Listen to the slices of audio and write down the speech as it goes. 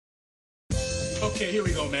Okay, here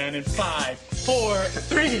we go, man. In 5, 4,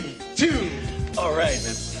 3, 2. All right,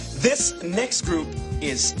 man. This next group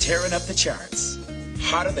is tearing up the charts.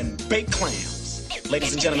 Hotter than baked clams.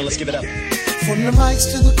 Ladies and gentlemen, let's give it up. From the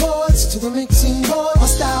mics to the chords to the mixing board. My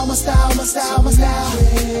style, my style, my style, my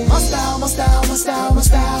style. My style, my style, my style, my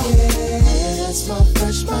style. Yeah, it's my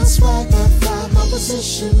fresh, my swag, my fly, my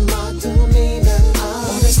position, my demeanor.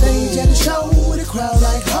 On the stage at a show with a crowd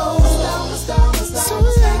like ho. My style, my style, my style, so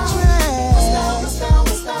electric. My style, my style,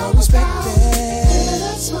 my style, my style. Yeah,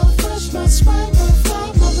 that's my fresh, my swag, my fly,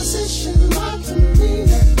 my position, my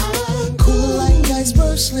demeanor. I'm cool like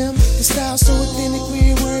iceberg slim. The style so authentic,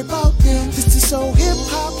 we ain't worried about them. This is so hip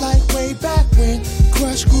hop like way back when.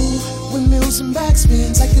 Crush groove, windmills and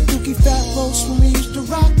backspins. Like the Dookie Fat Roast when we used to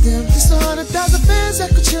rock them. It's 100,000 fans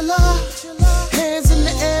at Coachella. Hands in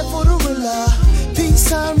the air for the Rilla. Peace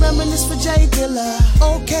sign reminisce for Jay Dilla.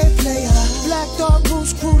 Okay player, Black Dog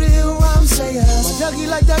Roots crew, the ill rhyme sayers. My Dougie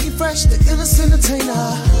like Dougie Fresh, the illest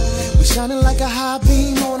entertainer. We shining like a high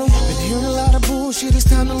beam on them. Been hearing a lot of bullshit, it's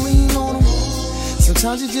time to lean on them.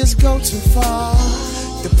 Sometimes you just go too far.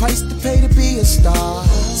 The price to pay to be a star.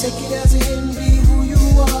 Take it as a hit and be who you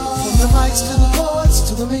are. From the mics to the chords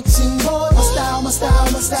to the mixing board. My style, my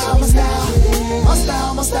style, my style, my style. My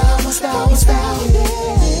style, my style, my style, my style.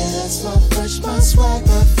 Yeah, that's my fresh, my swag,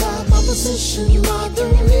 my fly, my position, my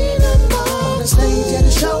demeanor. On the stage at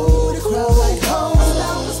a show, the crowd like ho. My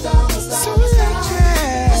style, my style, my style, my style.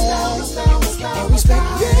 My style, my style, my style, my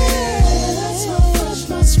style. Yeah, that's my fresh,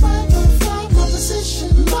 my swag, my fly, my position,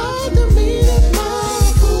 my demeanor.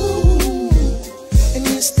 And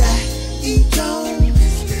it's that E. Jones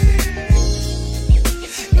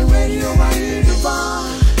and radio right here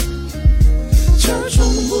divine. Church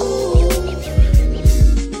on the move.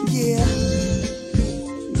 Yeah.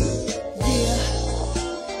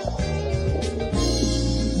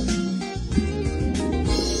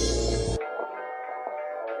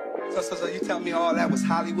 So you tell me all that was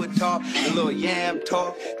Hollywood talk, the little yam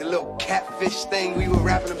talk, the little catfish thing we were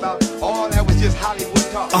rapping about, all that was just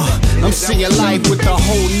Hollywood talk. I'm seeing life with a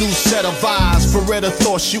whole new set of eyes. Beretta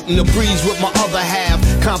thought shooting the breeze with my other half.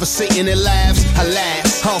 Conversating and laughs, I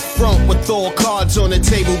laugh. Up front with all cards on the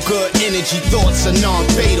table. Good energy, thoughts are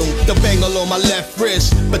non-fatal. The bangle on my left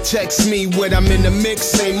wrist protects me when I'm in the mix.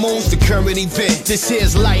 Same moves, the current event. This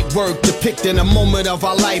here's light work, depicting a moment of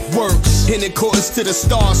our life works. In accordance to the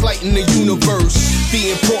stars, lighting the universe.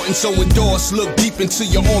 The importance so endorsed. Look deep into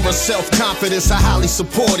your aura. Self-confidence, I highly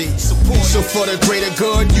support it. So for the greater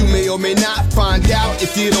good, you may or may not find out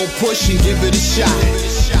if you don't push and give it a shot.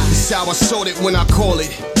 It's how I sort it when I call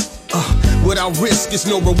it. Without risk, it's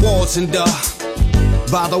no rewards. And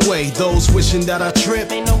by the way, those wishing that I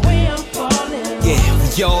trip, ain't no way I'm falling.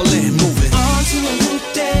 Yeah, we all in, moving on to a new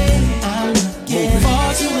day. I'm looking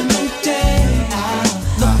forward to a new day. I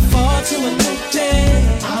look forward to a new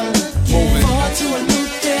day. I'm looking forward to a new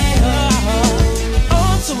day.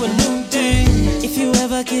 On to a new day. If you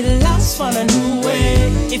ever get lost, find a new way.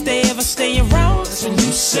 If they ever stay around, that's when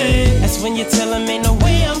you say. That's when you tell them ain't no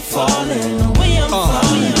way I'm falling. No way I'm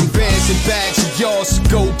falling. Bands and bags of yours, so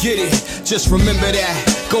go get it. Just remember that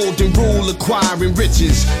golden rule, acquiring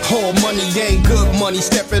riches. All money ain't good money.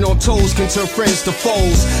 Stepping on toes can turn friends to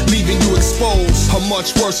foes, leaving you exposed. How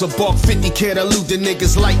much worse, $150 can't elude the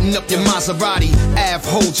niggas lighting up your Maserati. Av,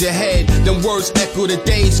 hold your head. Them words echo the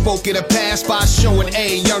days spoke in the past by showing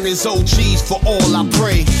A. Young as OGs for all I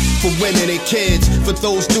pray. For women and kids, for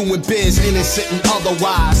those doing biz, innocent and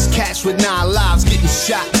otherwise. Cats with 9 lives getting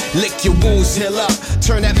shot. Lick your wounds, heal up.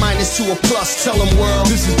 Turn that minus to a plus. Tell them world,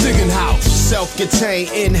 this is Digging House.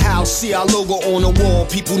 Self-contained, in-house. See our logo on the wall.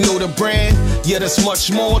 People know the brand. Yeah, there's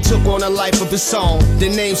much more. Took on a life of its own. The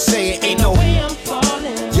name saying ain't no way I'm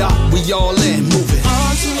falling. Yeah, we all in, moving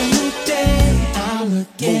on to a new day. I'm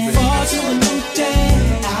looking forward to a new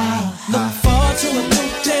day. I look forward to a new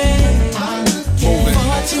day. I'm looking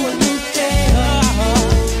forward to a new day.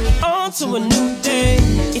 On to a new day.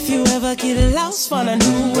 If you ever get lost, find a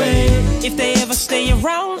new way. If they ever stay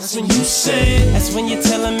around, that's when you say. That's when you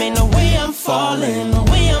tell them ain't no way I'm falling. No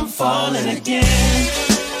way I'm falling again.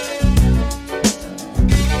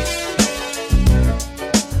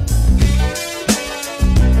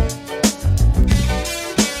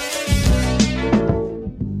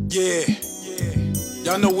 Yeah,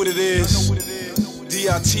 y'all know what it is.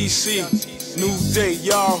 DITC, new day,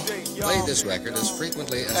 y'all. Play this record as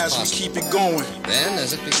frequently as possible. We keep it going. Then,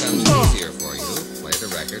 as it becomes easier for you, play the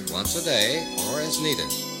record once a day or as needed.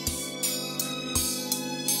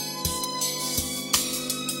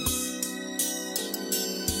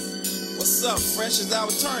 What's up? Fresh is our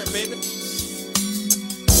turn, baby.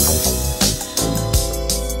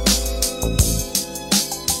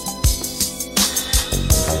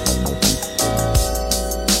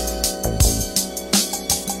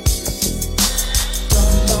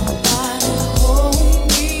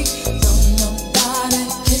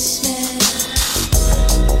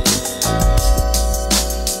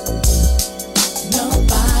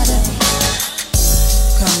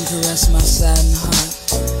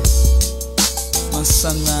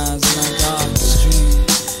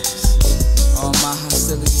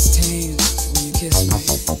 facility's tame when you kiss me.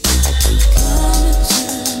 Come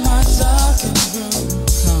into my darkened room.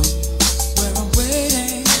 Come where I'm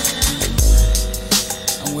waiting.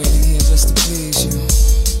 I'm waiting here just to please you.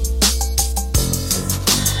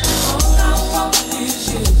 All I want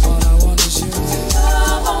is you. All I want is you.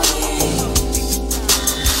 Love on me.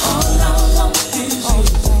 All I want is you. All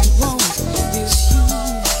I want is you.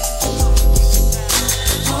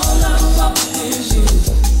 All I want is you.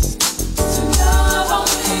 To love on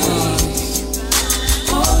me.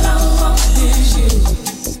 All I want is you.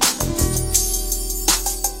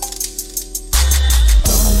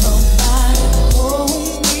 Don't nobody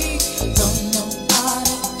hold me. Don't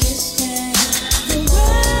nobody kiss me the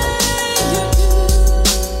way you do.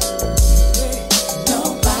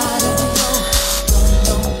 Nobody, don't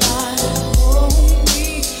nobody hold me.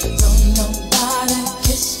 Don't nobody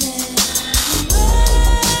kiss me the way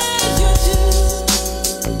you do.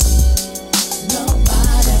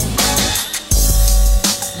 Nobody.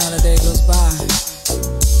 Not a day goes by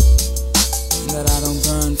that I don't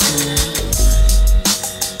burn for you.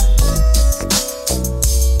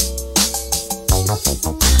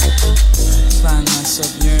 Find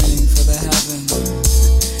myself yearning for the heaven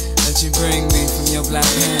that you bring me from your black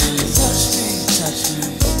hands. Touch me, touch me.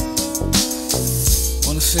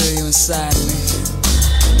 Wanna feel you inside me.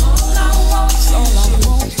 All I want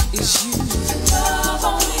is you. Love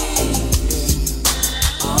on me.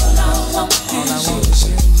 All I want is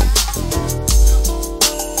you.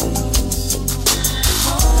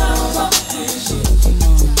 All I want is you. Come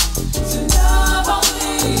on. To love on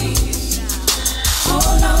me.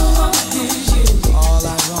 All I want is you. All I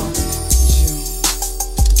want is you.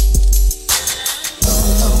 Don't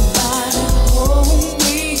nobody hold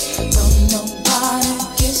me. Don't nobody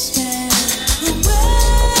kiss me the way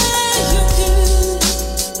you do.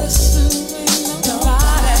 Assuming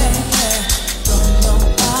nobody. Don't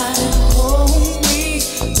nobody hold me.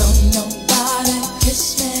 Don't nobody kiss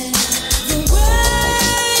me the way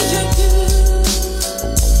you do.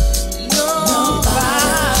 Nobody.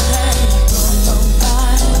 Don't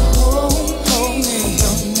nobody hold me.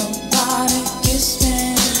 Don't nobody kiss me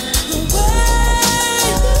the way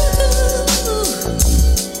you do.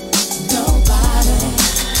 Nobody.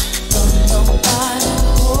 Don't nobody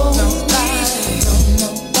hold me. Don't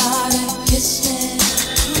nobody kiss me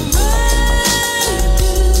the way you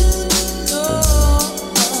do.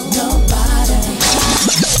 Nobody.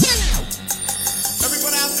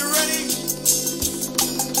 Everybody out there ready?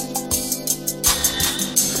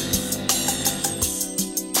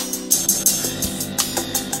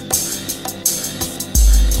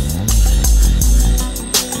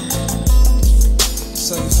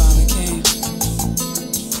 So you finally came.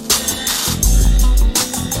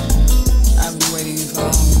 I've been waiting here for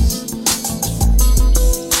hours.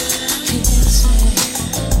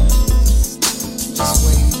 Just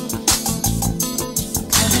waiting.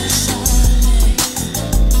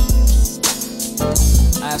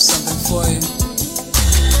 I have something for you.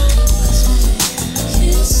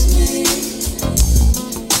 Kiss me.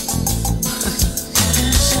 Come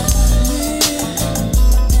here.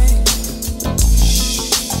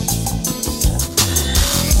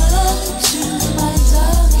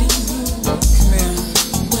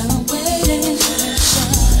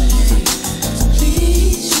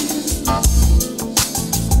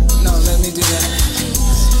 No, let me do that.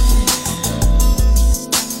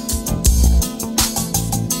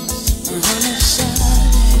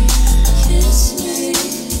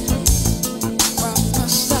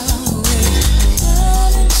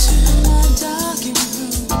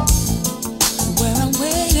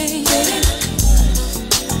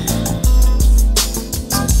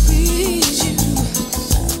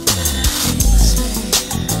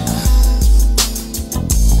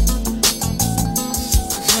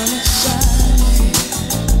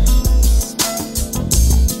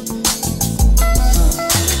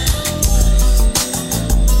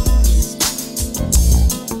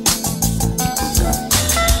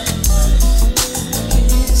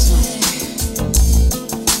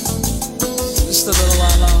 Just a little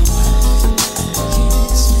while longer.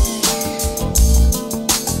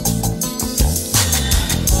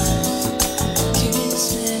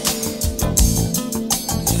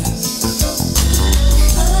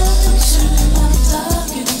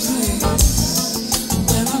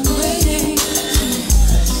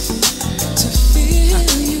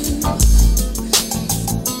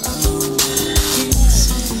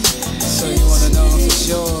 So you wanna know if it's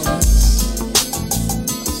yours?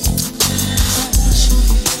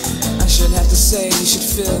 I shouldn't have to say, you should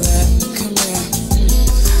feel that. Come here.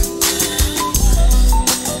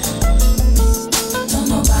 Don't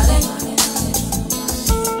nobody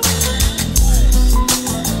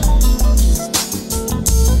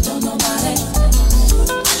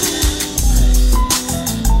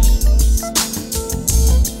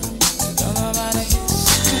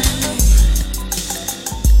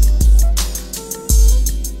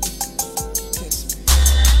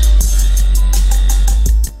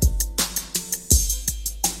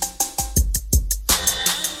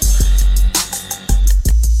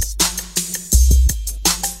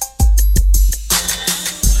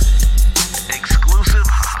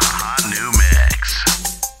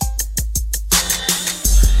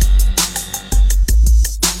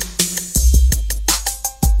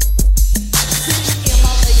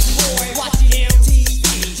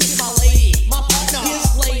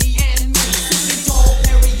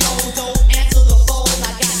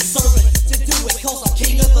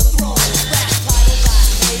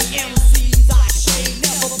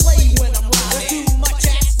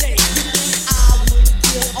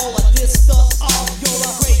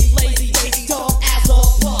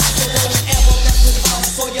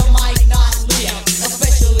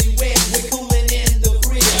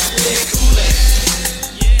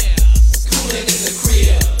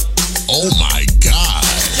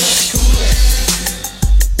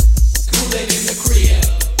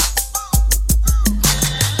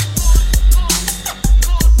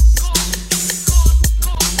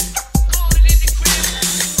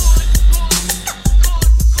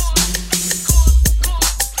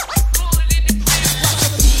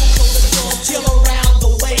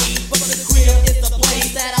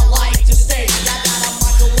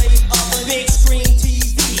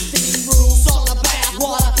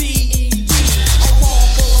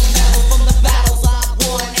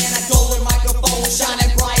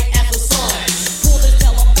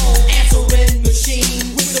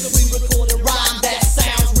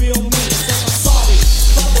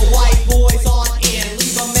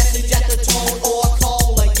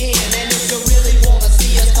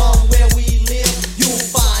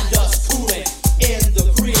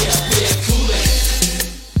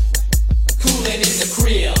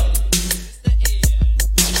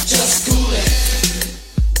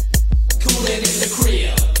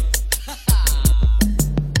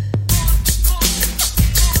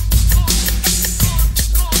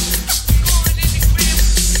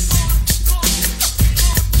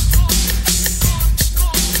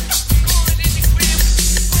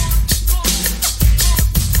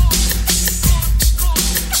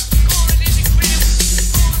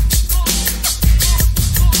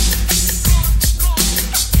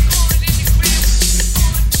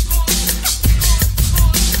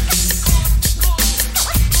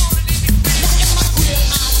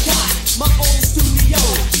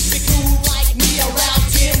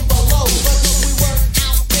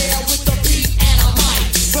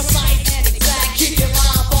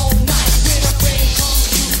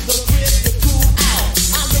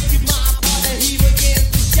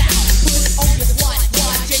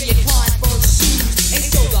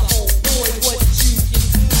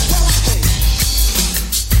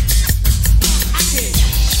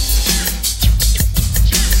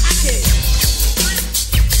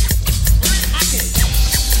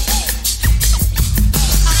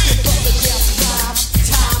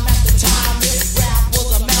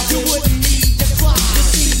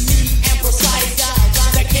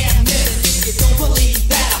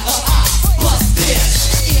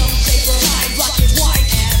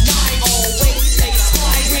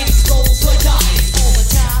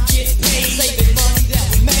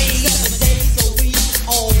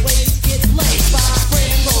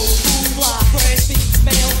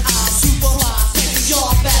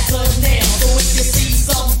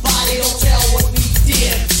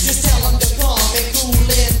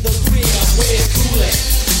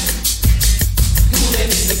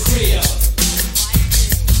crib.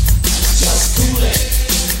 Just coolin'.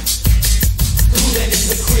 Coolin' in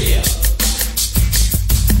the crib.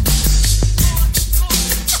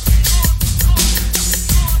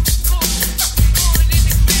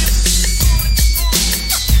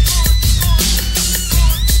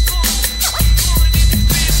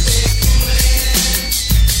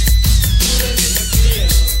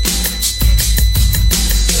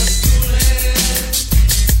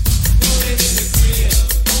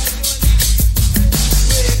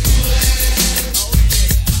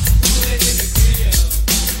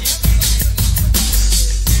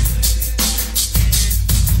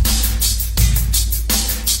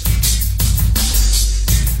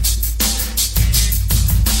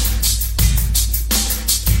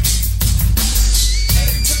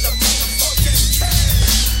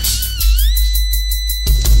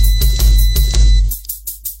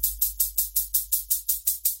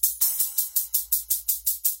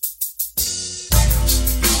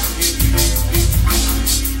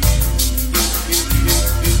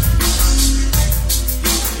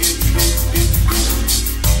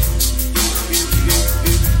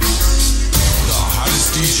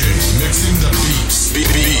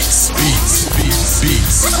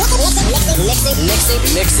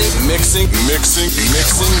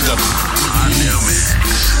 Mixing the new mix.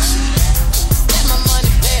 Let my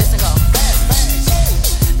money fast and go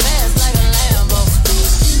fast like a Lambo.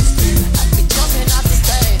 I be jumping off the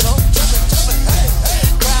stage, jumping,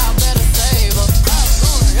 crowd better save up.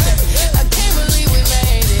 I can't believe we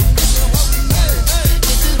made it.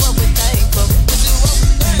 This is what we thankful.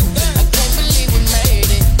 I can't believe we made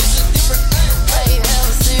it. I ain't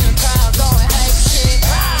ever seen a crowd going ape shit.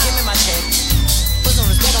 Give me my check, put some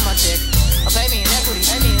respect on my check. Pay me in equity,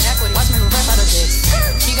 watch me reverse out of this.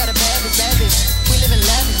 He got a bad bitch, we live in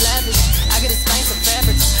lavish. I get expensive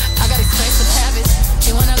fabrics, I got expensive habits.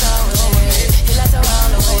 He wanna go away, he likes to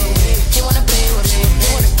roll away. He wanna be with me,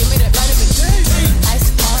 he wanna give me that vitamin D.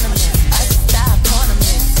 Ice ornament, ice style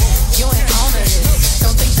ornament. You ain't on this,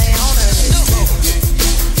 don't think they own this.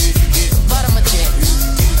 Bottom of jet,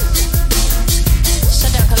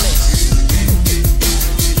 shut down collect.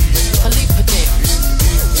 Police protect.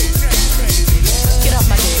 Get off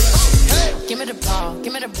my dick. Give me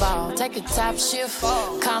the ball. Take a top shift.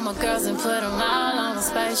 Call my girls and put them all on a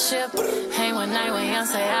spaceship. Hang one night when young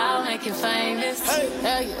say I'll make you famous.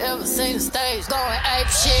 Have you ever seen the stage going ape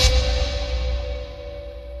shit?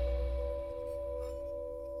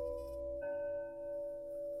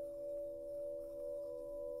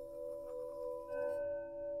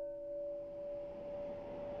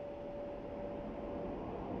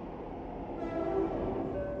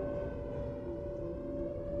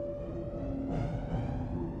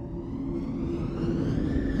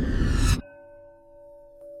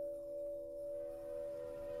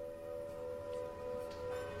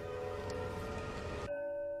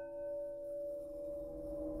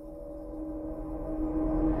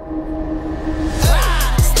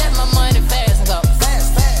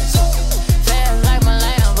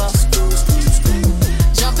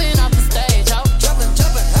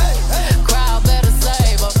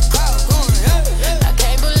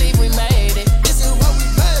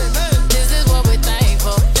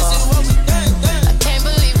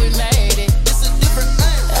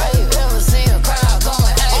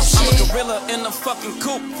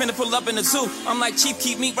 I'm like Chief,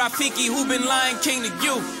 keep me Rafiki, who been Lion King to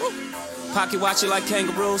you. Pocket watch it like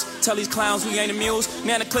kangaroos. Tell these clowns we ain't amused.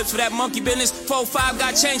 Man, the clips for that monkey business. 4-5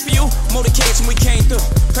 got change for you. Motorcades when we came through.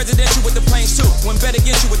 Presidential with the planes too. When bet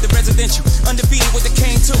against you with the residential. Undefeated with the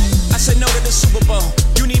cane too. I said no to the Super Bowl.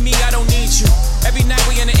 You need me, I don't need you. Every night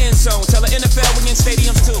we in the end zone. Tell the NFL we in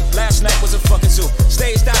stadiums too. Last night was a fucking zoo.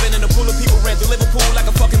 Stage diving in a pool of people ran through Liverpool like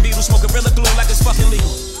a fucking beetle. Smoking Gorilla Glue like it's fucking legal.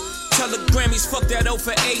 Tell the Grammys, fuck that O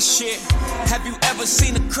for A shit. Have you ever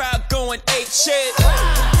seen a crowd going ape shit?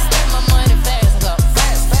 Spend my money fast and go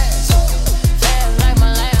fast like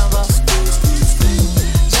my Lambo.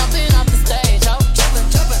 Jumping off the stage, jumping,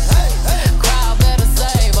 crowd better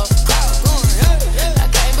save up. I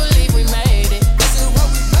can't believe we made it. This is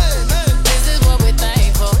what we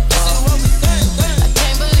thankful. I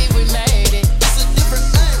can't believe we made it.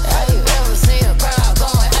 Have you ever seen a crowd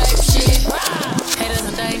going ape shit? Haters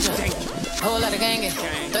in danger. Whole lot of gangin',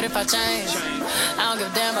 35 chains. I don't give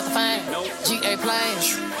a damn about the fame. GA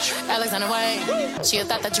planes, Alexander Wayne. She a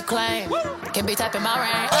thought that you claim. Can be typing my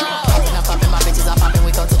rain. I'm popping my bitches, I'm popping. We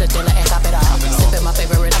go to the dealer and cop it all. Sipping my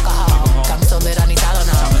favorite alcohol. Got me so lit, I need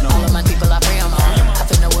Tylenol. All of my people, I pray I'm on. I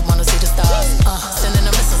feel no would wanna see the stars. Sending the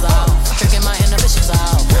missiles out. Drinking my inhibitions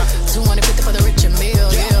out. 250 for the rich and meal.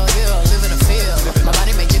 Yeah, live in the field. My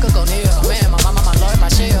body make jiggle go near. Man, my mama, my lord, my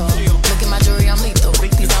shield.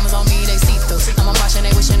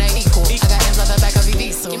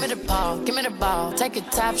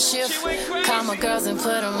 top shift. Call my girls and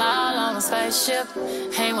put them all on a spaceship.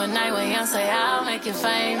 Hang one night with young, say I'll make you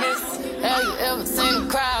famous. Have you ever seen a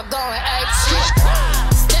crowd going ape shit?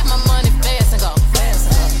 Step my money fast and go fast,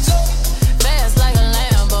 fast like a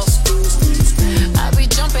Lambo. I be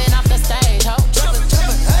jumping off the stage, ho.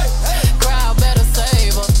 Crowd better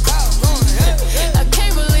save us. I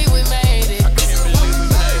can't believe we made it.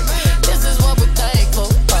 This is what we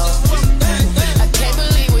thankful for. I can't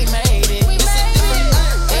believe we made it.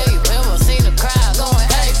 Have you ever seen a crowd going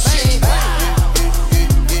ape shit?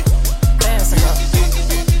 Fast and go.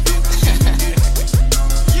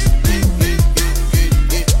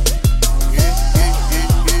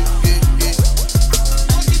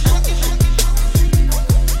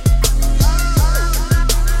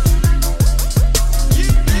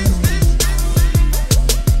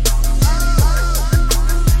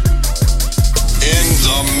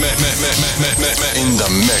 In the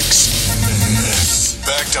mix.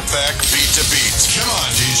 Back to back, beat to beat. Come on,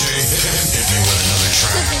 DJ. Hit me with another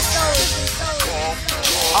track.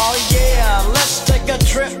 Oh yeah, let's take a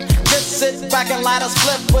trip. Just sit back and light a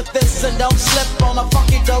split with this and don't slip on a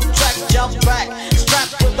funky dope track. Jump back,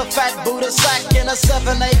 strapped with a fat Buddha sack in a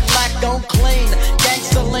 7-8 black on clean.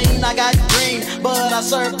 Gangsta lean, I got green, but I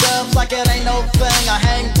serve dubs like it ain't no thing. I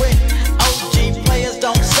hang with OG players,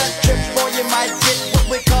 don't set trips, boy you might get what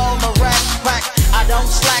we call a rat pack. I don't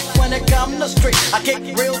slack when it come to street. I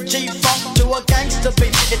kick real G-funk to a gangsta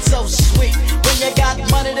beat. It's so sweet when you got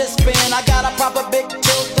money to spend. I got a proper big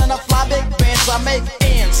tilt and a fly big bench. I make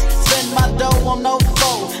ends, spend my dough on no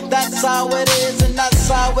foe. That's how it is and that's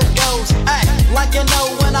how it goes. Act like you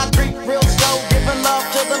know when I creep real slow, giving love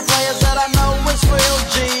to the players that I know is real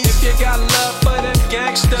G's. If you got love for them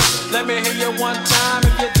gangsters, let me hear you one time.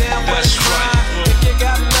 If you're down for the crime, if you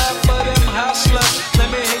got love for them hustlers,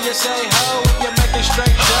 let me hear you say ho. If you're making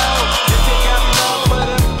straight dough, if you got love for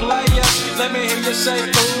them players, let me hear you say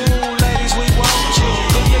ooh, ladies we want you.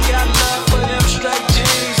 If you got love for them straight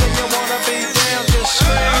G's and you wanna be down, just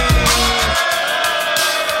scream.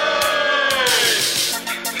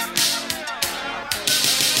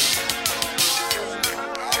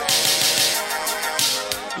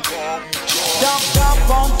 Dumped up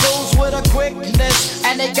on fools with a quickness,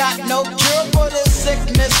 and they got no cure for this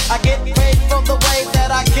sickness. I get paid for the way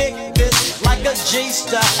that I kick this, like a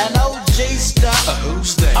G-star, an OG star.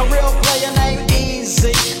 Who's that? A real player named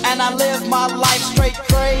Easy, and I live my life straight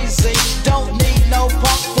crazy. Don't need no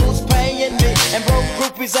punk fools paying me, and broke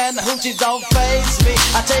groupies and hoochies don't faze me.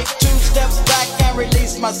 I take 2 steps back and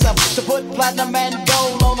release myself to put platinum and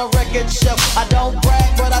gold on a record shelf. I don't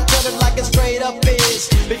brag, but I tell it like it straight up is.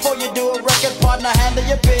 Before you do a record, partner, handle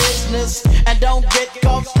your business, and don't get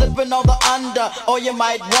caught slipping on the under, or you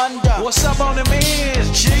might wonder what's up on them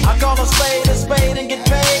ends, G? I call a spade and get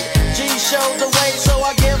paid. G showed the way, so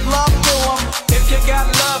I give love to him. If you got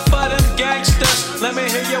love for them gangsters, let me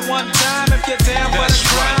hear you one time. If you're down for the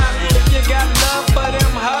crime, if you got love for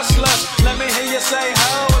them hustlers, let me hear you say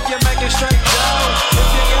ho. If you're making straight dough, if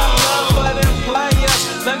you got love for them players,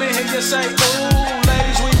 let me hear you say ooh,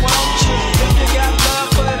 ladies we want you. If you got love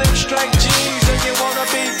for them straight G's and you wanna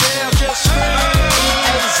be down, just scream.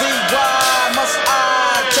 A-Z-Y, must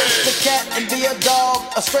I chase the cat and be a dog,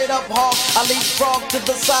 a straight up hawk. I leapfrog to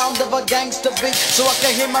the sound of a gangster beat, so I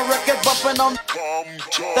can hear my record bumping on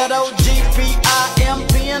that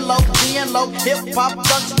OG-P-I-M-P and low, G and low. Hip hop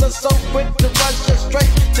gangster so quick to rush you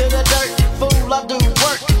straight to the dirt. Fool, I do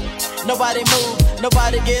work. Nobody move,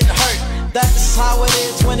 nobody get hurt. That's how it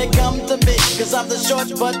is when it comes to me, cause I'm the short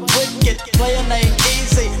but wicked player named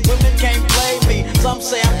Easy. Women can't play me, some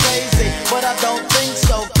say I'm crazy, but I don't think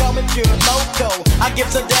so. Call me pure loco. I give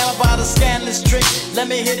a damn about a scandalous trick. Let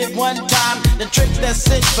me hit it one time, the trick that's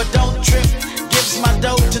it, but don't trip. Gives my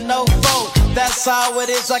dough to no foe. That's how it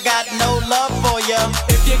is, I got no love for ya.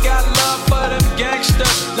 If you got love for them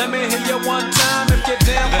gangsters, let me hear you one time. If you're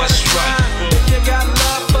down for the crime, if you got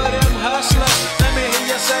love for them hustlers, let me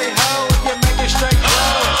hear you say ho. If you're making straight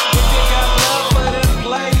dough, if you got love for them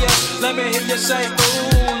players, let me hear you say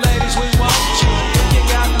ooh, ladies we want you. If you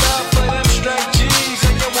got love for them straight G's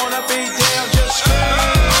and you wanna be down, just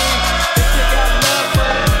scream. If you got love for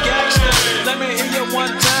them gangsters, let me hear you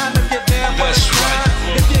one time. If you're down for the crime,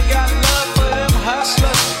 if you got love for them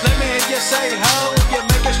hustlers, let me hear you say ho. If you're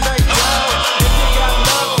making straight dough, if you got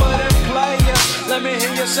love for them players, let me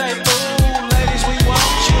hear you say ooh, ladies we want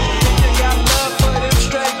you. If you got love for them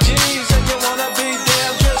straight G's and you wanna be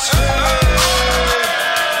down, just scream.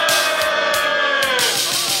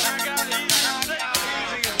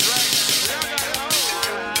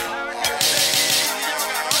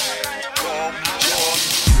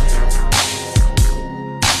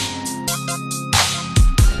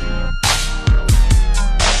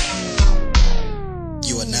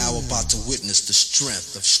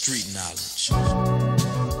 strength of street knowledge.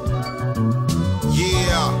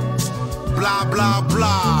 Yeah, blah, blah,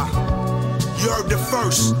 blah. You heard the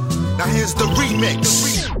first, now here's the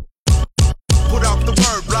remix. Put out the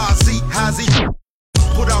word, blah, Z, has he?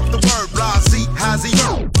 Put out the word, blah, Z, has he?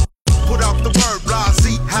 Put out the word, blah,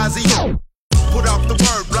 Z, has he? Put out the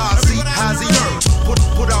word, blah, Z, has he?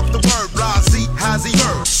 Put out the word, blah, Z, has he?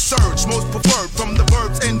 Surge, most preferred from the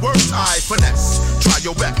verbs and words I finesse. Try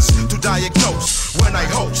your best to diagnose. When I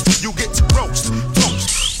host, you get to roast,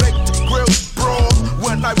 toast, baked, grilled, broad.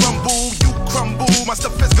 When I rumble, you crumble. My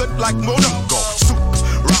stuff is good like Morongo soup.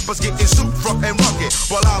 Rappers getting soup from and rugged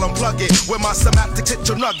while I'll unplug it when my semantics hit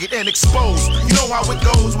your nugget and expose. You know how it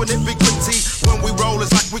goes when it be gritty. When we roll,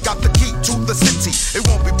 it's like we got the key to the city. It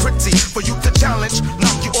won't be pretty for you to challenge,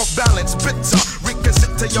 knock you off balance, bitter,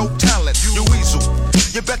 reconsider your talent. You weasel,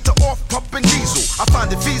 you're better off pumping diesel. I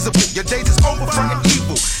find it feasible. Your days is over, frontin'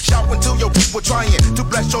 evil. Shout until your people trying to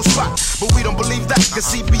bless your spot, but we don't believe that, cause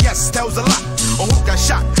CBS tells a lot on who got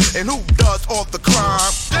shot and who does all the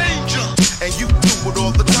crime. Danger, and you do it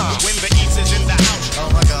all the time. When the East is in the house,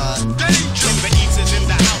 oh my God. Danger. When the East is in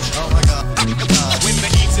the house, oh my God. When the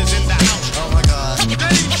East is in the house, oh my God.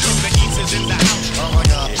 Danger. When the East is in the house, oh my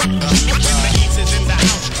God. When the East is in the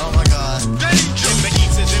house, oh my God. Danger. When the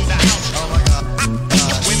East is in the house, oh my God.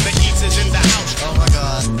 When the East is in the house, oh my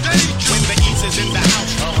God. Danger. When the East is in the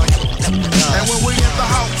house, oh my God. And when we in the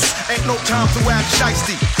house, ain't no time to act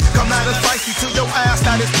shiesty. Come out as spicy to your ass,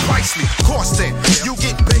 that is pricely. Costing, you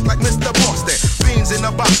get big like Mr. Boston. Beans in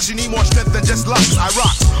a box, you need more strength than just locks. I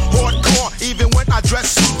rock hardcore, even when I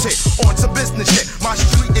dress suited. On to business shit, my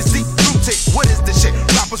street is deep rooted. What is this shit?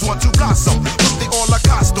 Rappers want to blossom, but they all a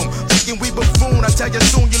costume. Thinking we buffoon, I tell you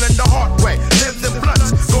soon you'll learn the hard way. Live them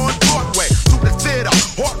blunts, going Broadway to the theater.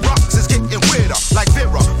 Hard rocks is getting weirder, like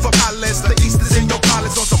Vera. From Alice, the East is in your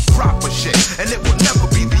palace on some proper shit, and it will never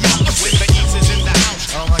be the opposite. When the East is in the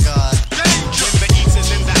house, oh my God. When the East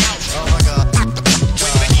is in the house, oh my God.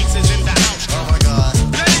 When the East is in the house, oh my God.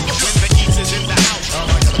 When the East is in the house, oh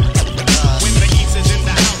my God. When the East is in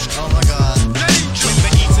the house, oh my God. When the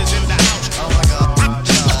East is in the house, oh my God.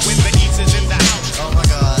 When the East is in the house, oh my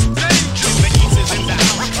God. When the East is in the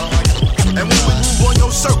house, oh my God. And when we move on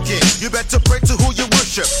your circuit, you better pray to who you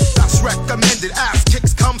worship. That's recommended. Ass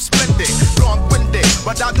kicks come splendid. Long-winded,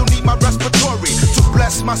 but I don't need my respiratory to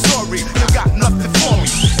bless my story. You got nothing for me.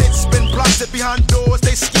 It's been planted behind doors.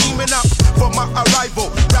 They scheming up for my arrival.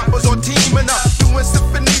 Rappers are teaming up, doing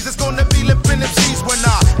symphonies. It's gonna be limping MCs when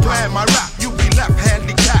I plan my rap. You be left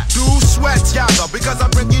handicapped. Do sweat, yaga, because I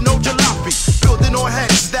bring you no jalopy. Building on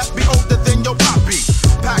heads that be older than your poppy.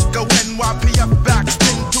 Pack a NYPF back,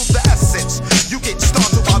 spin to the essence. You get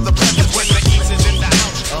started while the present. When the East is in the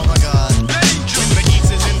house, oh my God. When the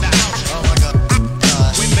East is in the house, oh my God.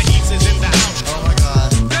 When the East is in the house, oh my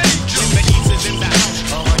God. When the East is in the house,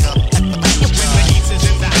 oh my God. When the East is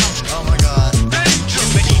in the house, oh my God. When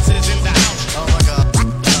the East is in the house, oh my God.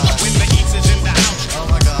 When the East is in the house, oh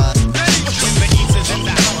my God. When the East is in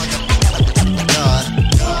the house, oh my God.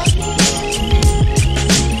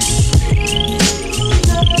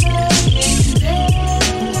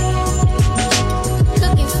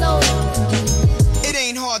 It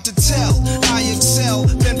ain't hard to tell. I excel,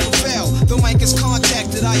 then prevail. The mic is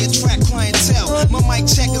contacted, I attract clientele. My mic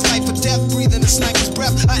check is life or death, breathing a sniper's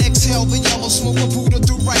breath. I exhale the yellow smoke of Buddha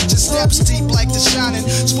through righteous steps. Deep like the shining,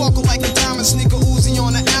 sparkle like a diamond. Sneaker Uzi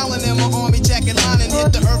on the Allen, and my army jacket lining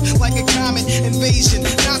hit the earth like a comet invasion.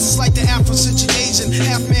 Nonsense like the Afro-Asian,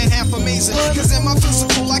 half man, half amazing. Cause in my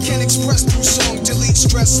physical, I can express through song. Delete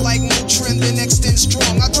stress like Motrin, then extend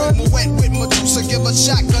strong. I drink my wet with Medusa, give her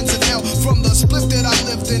shotguns in hell. From the split that I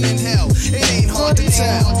lived in hell, it ain't hard to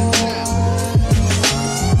tell.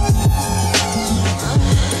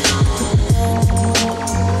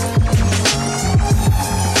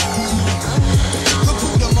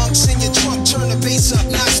 Turn the bass up,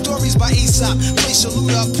 not stories by Aesop. Place your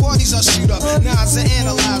loot up, parties I shoot up. Nines are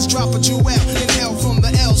analyzed, drop a jewel. Inhale from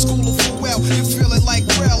the L, school of full well. You feel it like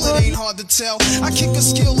Braille, it ain't hard to tell. I kick a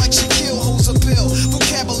skill like Shaquille holds a pill.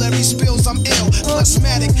 Vocabulary spills, I'm ill.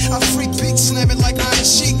 Plasmatic, I freak beat, slam it like iron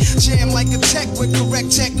sheet. Jam like a tech with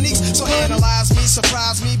correct techniques. So analyze me,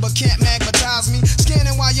 surprise me, but can't magnetize me.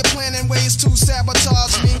 Scanning while you're planning ways to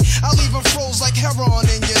sabotage me. I leave them froze like heroin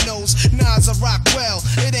in your nose. Nines I rock well,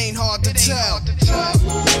 it ain't hard to tell.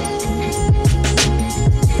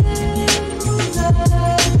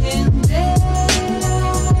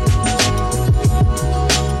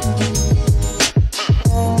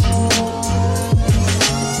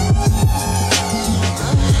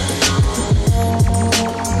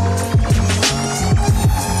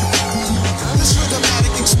 This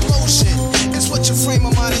rhythmatic explosion is what you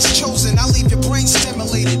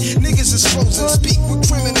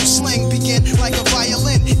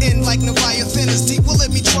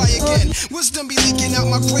Wisdom be leaking out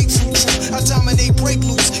my grapefruit truth. I dominate break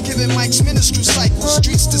loose, giving Mike's ministry cycles.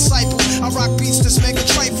 Streets disciple, I rock beats that's make a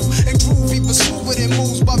trifle. And groove even smoother than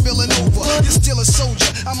moves by Villanova. You're still a soldier,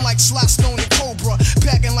 I'm like Sly Stone and Cobra.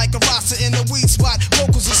 Packing like a Rasta in the weed spot.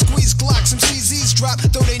 Vocals are squeeze Glocks, some CZs drop,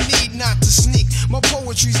 though they need not to sneak. My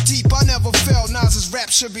poetry's deep, I never fell. Nas's rap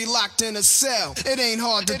should be locked in a cell. It ain't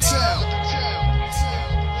hard to tell.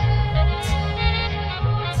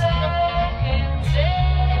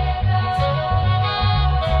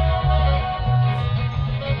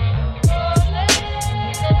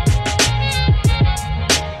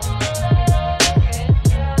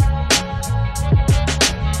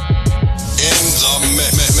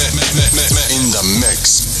 In the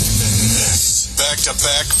mix. Back to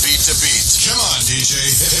back, beat to beat. Come on, DJ.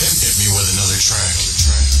 Hit me with another track.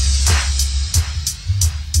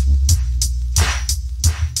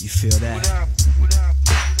 You feel that?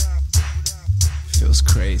 Feels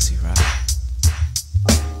crazy, right?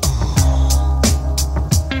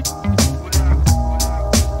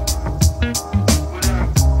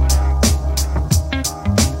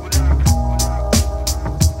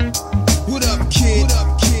 What up, kid? What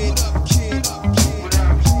up, kid?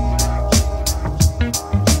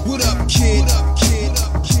 What up, kid?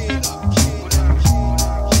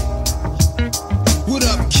 What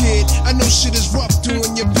up, kid? I know shit is rough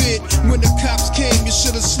doing your bid. When the cops came, you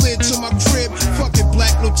should've slid to my crib. Fuck it,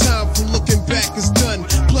 black, no time for looking back, it's done.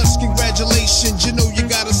 Plus, congratulations, you know you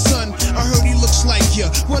got a son. I heard he looks like ya.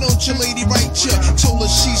 Why don't your lady write ya? Told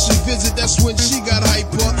her she should visit, that's when she got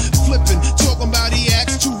hyper. Flipping, talking about he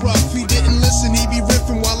acts too rough. He didn't listen, he be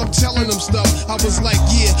riffing while I'm telling him stuff. I was like,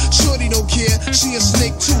 yeah, shorty don't care, she a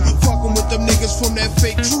snake too. Fucking with them niggas from that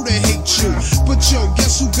fake crew that hate you. But yo,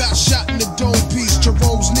 guess who got shot in the dome piece?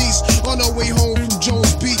 Jerome's niece, on her way home from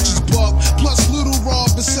Jones Beach is bugged. Plus Little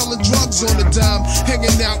Rob is selling drugs on the dime.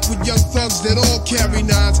 Hanging out with young thugs that all carry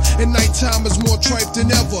nines. And nighttime is more tripe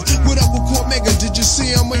than ever. What up with Court Mega? Did you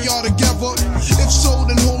see him or y'all together? If so,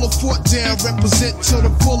 then hold a fort down. Represent to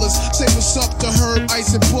the fullest. Say what's up to Herb,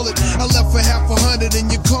 Ice and Bullet. I left for $500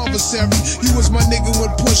 in your commissary. You was my nigga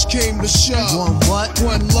when push came to shove. One what?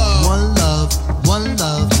 One love. One love. One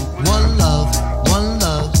love. One love. One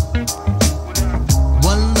love.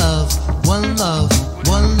 One love. One love.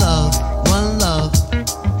 One love. One love.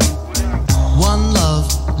 One love.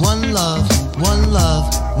 One love. One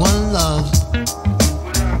love. One love.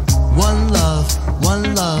 One love.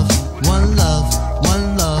 One love. One love.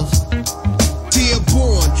 One love. Dear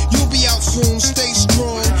born, you'll be out soon, stay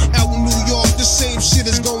strong. Out in New York, the same shit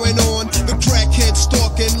is going on. The crackhead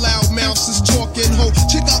stalking, loud mouths is talking. Ho,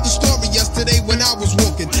 check out the story yesterday when I was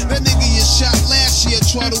walking. That nigga you shot last year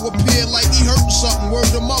tried to appear like he hurtin' something. Word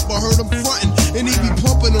him up, I heard him frontin'. And he be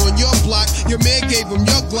pumping on your block. Your man gave him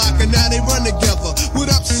your Glock and now they run together. What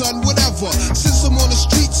up, son, whatever. Since I'm on the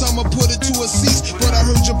streets, I'ma put it to a cease. But I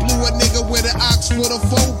heard you blew a nigga with an ox for the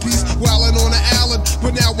 4-piece. Wildin' on the island,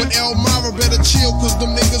 but now with Elmira, better chill, cause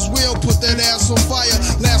them niggas will put that ass on fire.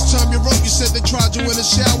 Last time you wrote, you said they tried you in the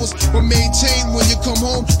showers. But maintain when you come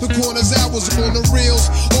home, the corner's ours on the reels.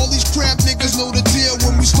 All these crap niggas know the deal.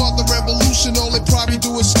 When we start the revolution, all they probably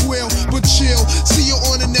do is squeal. But chill, see you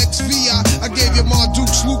on the next VI. I gave you my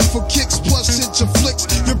Duke's Luke for kicks, plus hit your flicks.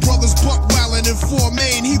 Your brother's buck wildin' in 4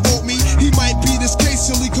 Main. He wrote me, he might be this case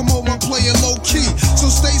till he come home, I'm playing low key. So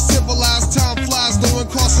stay civilized, time flies, though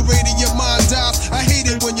incarcerated your mind dies. I hate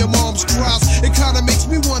it when your mom's cries. It kinda makes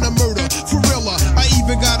me wanna murder, for real. I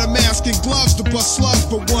even got a mask and gloves to bust slugs,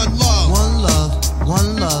 but one love. One love.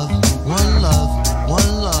 One love. One love.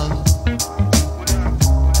 One love.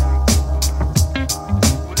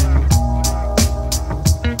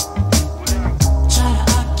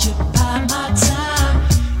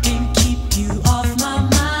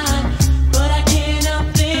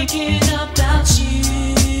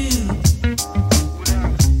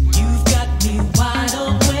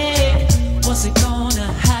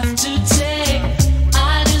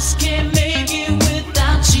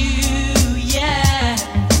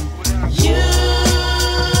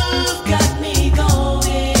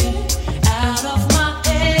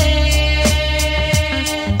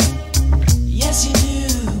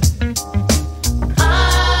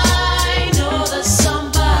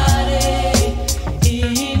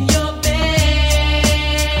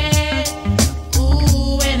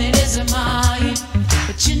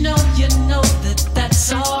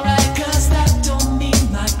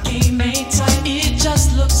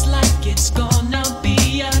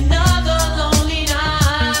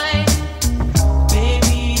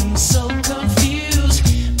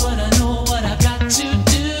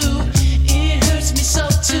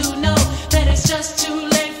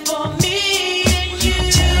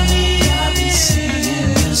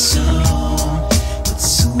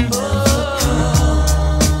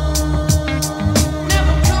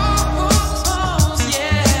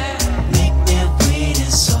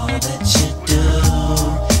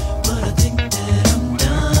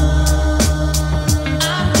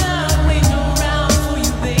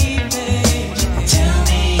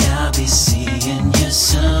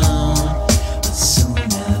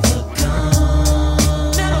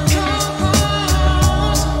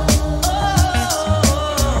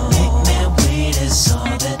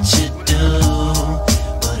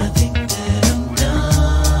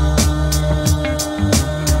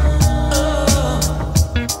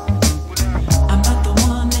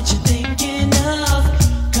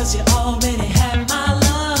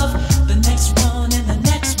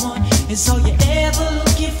 you're ever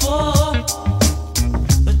looking for.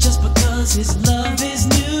 But just because his love is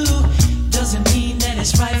new doesn't mean that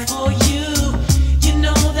it's right for you. You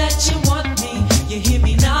know that you want me, you hear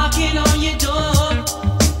me knocking on your door.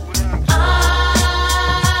 I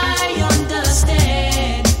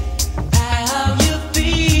understand how you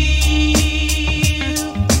feel.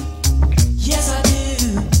 Yes, I do.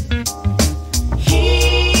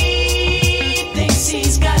 He thinks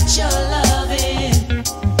he's got your loving,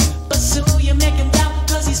 but soon you make him doubt,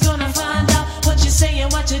 'cause he's gonna find out what you say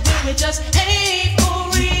and what you do. It just ain't for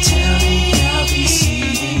real. Tell me I'll be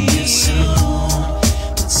seeing you soon,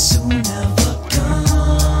 but soon never come.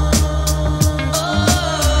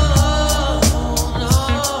 Oh, no.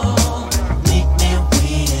 Make me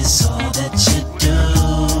wait is all that you do,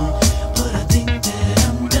 but I think that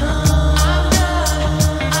I'm done.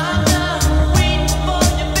 I'm done waiting for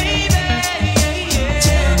you, baby.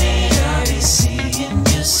 Tell me I'll be seeing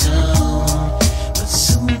you soon, but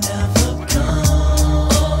soon never come.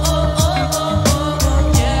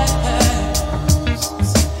 Yeah.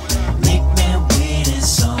 Make me wait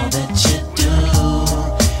is all that you do,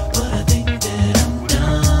 but I think that I'm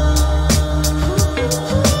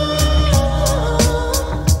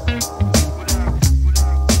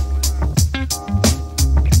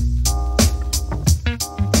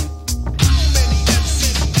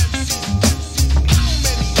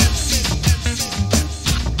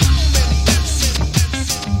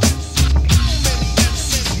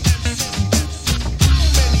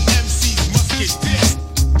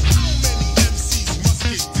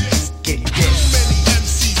Get this.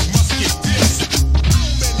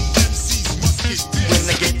 When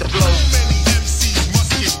I get the flow.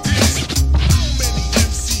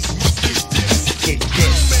 Get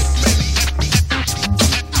this.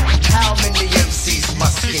 How many MCs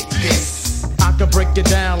must get this? I can break it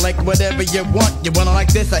down like whatever you want. You want it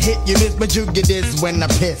like this, I hit you miss, but you get this when I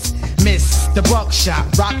piss. Miss the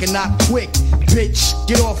buckshot, rockin' out quick. Bitch,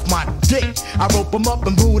 get off my dick. I rope 'em up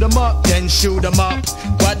and boot 'em up, then shoot 'em up.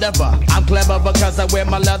 Whatever, I'm clever because I wear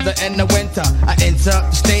my leather in the winter. I enter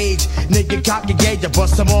the stage, nigga cock your gauge, I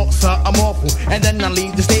bust 'em off, so I'm awful. And then I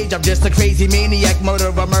leave the stage, I'm just a crazy maniac,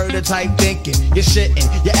 murder type thinking. You're shitting,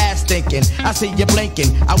 your ass thinking, I see you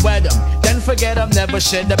blinking. I wet 'em, then forget 'em, never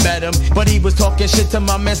should have bet 'em. But he was talking shit to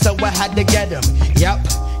my man, so I had to get him. Yup,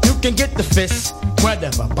 you can get the fist,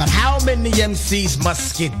 whatever. But how many MCs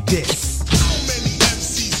must get this?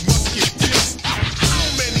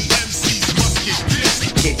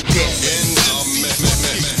 Get this.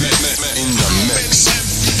 In the mix.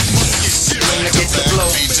 When I get the flow.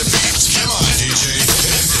 Beat to beat. Come on, DJ.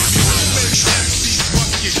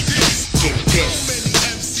 Get this.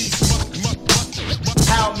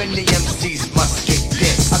 How many MCs must get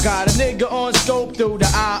this? I got a nigga on scope through the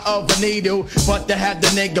eye of a needle, but to have the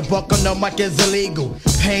nigga buck on the mic is illegal.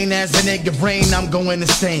 Pain as a nigga brain, I'm going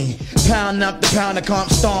insane. Pound up the pound, I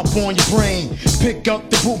can't stomp on your brain. Pick up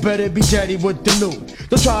the boot, better be jetty with the loot.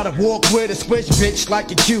 Don't try to walk with a switch, bitch, like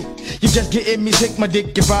you're cute. You just getting me sick, my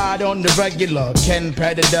dick you ride on the regular. Ken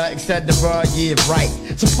Predator, etc. Yeah, right.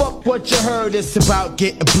 So fuck what you heard, it's about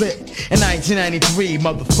getting blipped. In 1993,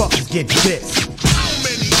 motherfuckers get this.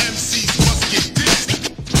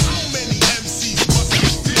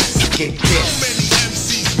 Get this.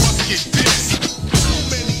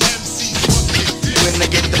 When I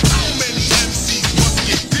get the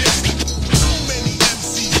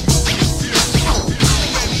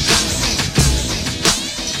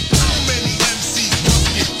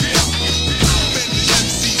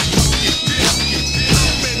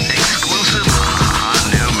Exclusive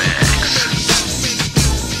on New Mix.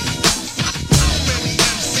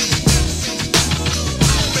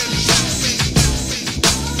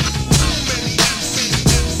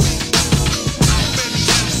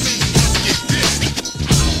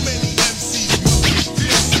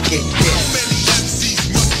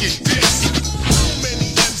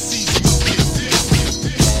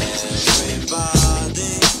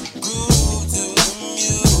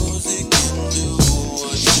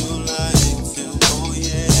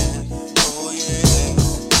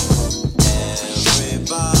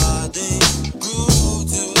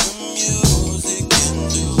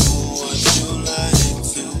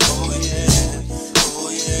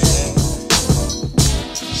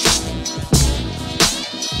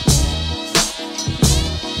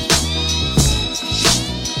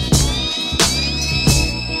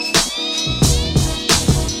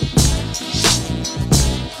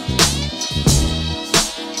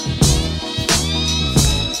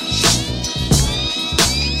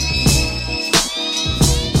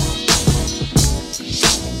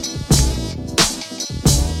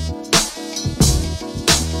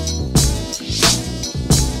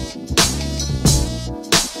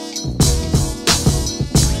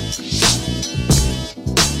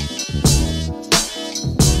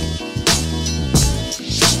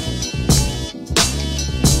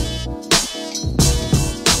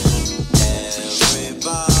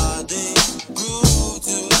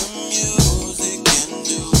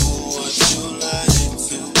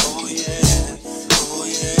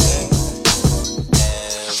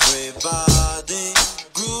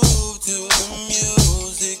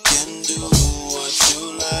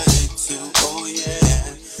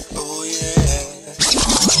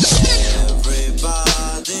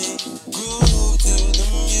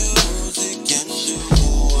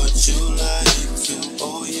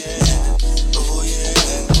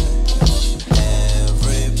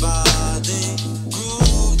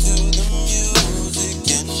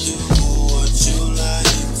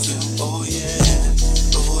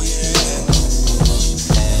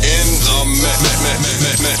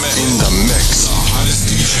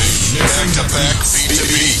 to back, beat to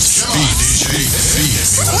beat. DJ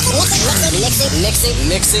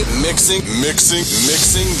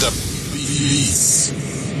mixing the beats.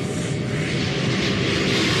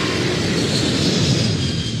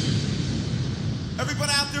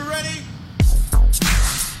 Everybody out there ready?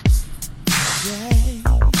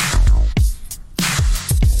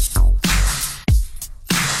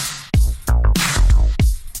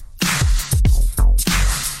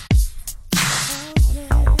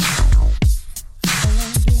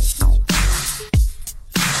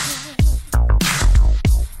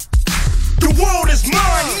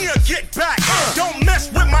 Get back, don't mess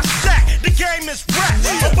with my stack. The game is rap.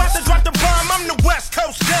 About to drop the bomb, I'm the West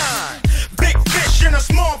Coast Don. Big fish in a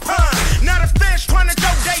small pond. Now the fish trying to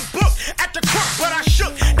throw they book at the crook, but I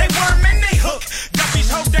shook. They worm and they hook. Guppies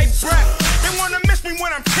hold they breath. They wanna miss me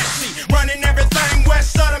when I'm tipsy. Running everything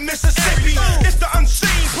west side of Mississippi. It's the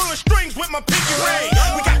unseen, pulling strings with my pinky ring.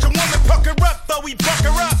 We got your woman pucker up, though we buck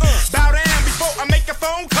her up. Bow down before I make a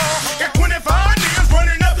phone call. Got 25 niggas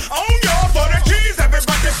running up on y'all for the cheese.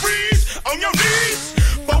 Everybody freeze on your knees.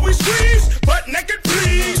 But we squeeze, butt naked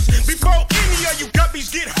please. Before any of you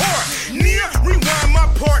guppies get hard. Near, rewind my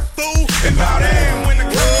part, fool. And bow down when I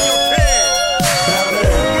come to your tail. Bow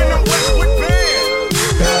down when I'm Westwood band.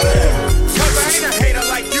 Bow down. Cause I ain't a hater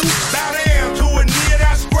like you. Bow down to a nigga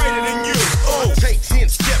that's greater than you. Oh, take 10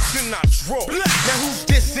 steps and I draw. Now who's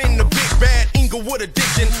this in the big bad Inglewood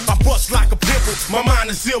edition? I bust like a pimple, my mind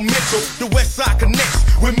is ill mental. The West Side connects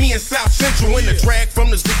with me in South Central. In the drag from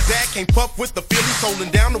the zigzag, came puff with the Phillies,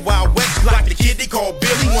 holding down the Wild West like the kid they call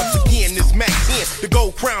Billy. Once again, this Mac 10, the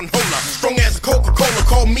gold crown holder, strong as a Coca-Cola,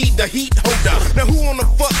 call me the heat holder. Now who on the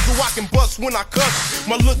fuck so I can bust when I cuss?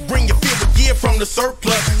 My look bring you feel the gear from the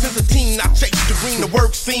surplus. Since a teen, I chased the green, the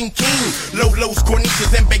work seemed keen. Lolos,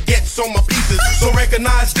 corniches, and baguettes on my pieces. So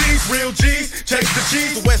recognize these real G's, chase the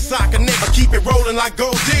cheese. The West Side connect, I keep it rolling like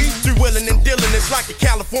gold G's. Through Willin' and Dillon, it's like a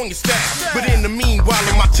California style. But in the meanwhile,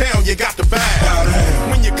 in my town, you got the bag.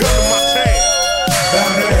 When you come to my town,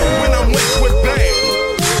 when I'm Westwood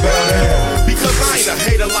band, because I ain't a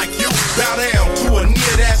hater like you. Bow down to a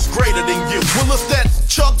nigga that's greater than you. Well, it's that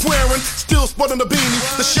Chuck wearing, still sporting the beanie,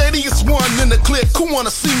 the shadiest one in the clique. Who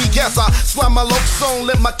wanna see me? Guess I slide my low song,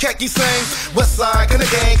 let my khaki sing. West Side, can a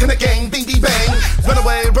gang, bing, bing, bang. Run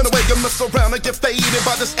away, you mess around and get faded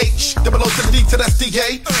by this H. Double O to the D to that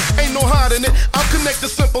DA. Ain't no hiding it, I'm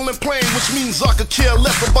connected, simple and plain, which means I could care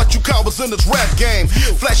less about you cowards in this rap game.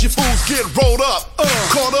 Flashy fools get rolled up,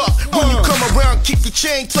 caught up. When you come around, keep your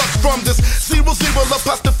chain tucked from this 00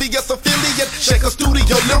 apostrophe S affiliate. Shake a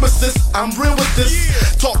studio lyricist, I'm real with this.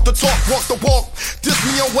 Talk the talk, walk the walk. Diss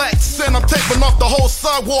me on wax, and I'm taping off the whole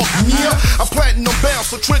sidewalk. Yeah, I'm planting them bounds,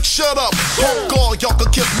 so trick, shut up. Punk all, y'all can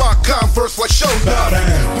kiss my Converse like showdown.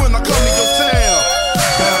 When I come to your town,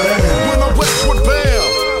 when I'm Westwood bound,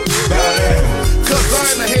 cause I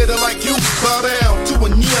ain't a hater like you. Bow down to a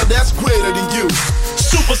nigga that's greater than you.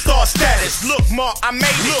 Superstar status, look Mark, I made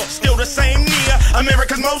it. Still the same near,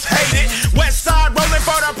 America's most hated. West Side rolling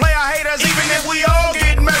for the player haters. Even if we all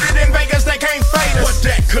get murdered in Vegas, they can't fade us. What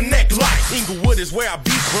that connect like? Inglewood is where I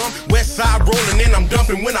be from. West Side rolling and I'm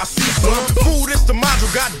dumping when I see some. Food is the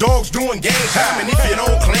module, got dogs doing game time. And if you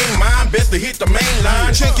don't claim mine, best to hit the main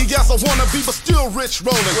line. Chinky, yes, I wanna be, but still rich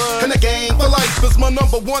rolling. And the game for life is my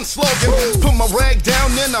 #1 slogan. Put my rag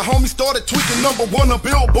down, then the homie started tweaking #1 on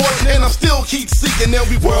Billboard. And I still keep seeking, and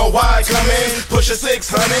we worldwide coming, pushing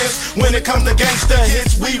 600s. When it comes to gangsta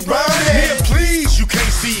hits, we running. Yeah, please, you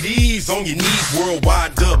can't see these on your knees.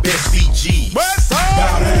 Worldwide dub SCG. West Side.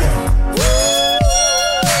 Bow down.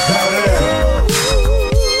 Bow down.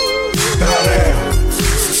 Bow down.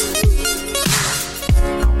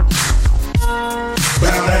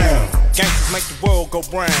 Bow down. Gangsters make the world go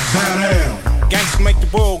round. Bow down. Gangsters make the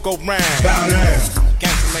world go round. Bow down.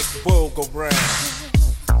 Gangsters make the world go round.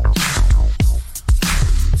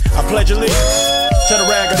 I pledge allegiance to the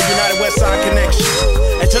rag of the United West Side Connection,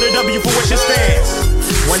 and to the W for which it stands.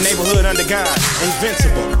 One neighborhood under God,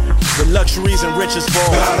 invincible, with luxuries and riches for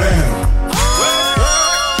all. Bow down.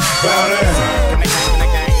 Bow down.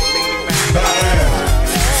 Bow down.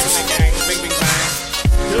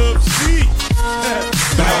 Dub C.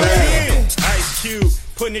 Bow down. Ice Cube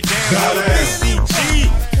putting it down. Dub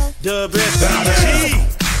SCG. Dub SCG.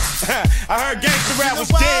 I heard gangsta rap was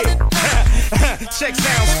dead. Check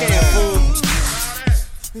sound scan, fool.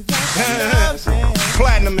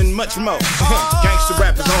 Platinum and much more. Gangsta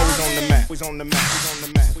rap is always on the map. Always on the map. Always on the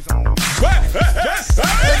map. Always on the map.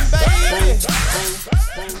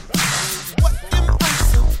 What am I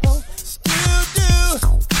supposed to do?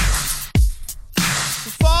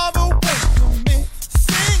 Far away from me,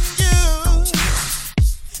 sing you.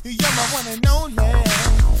 You're my one and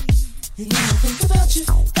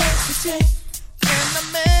and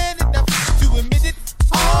I'm man enough to admit it.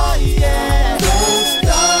 Oh yeah. Don't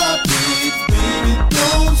stop it, baby.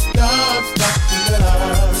 Don't stop the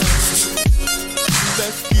love.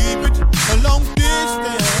 Let's keep it a long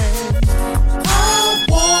distance. I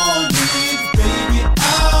want it, baby.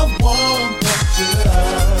 I want that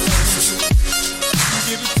love.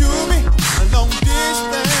 Give it to me a long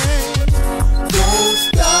distance. Don't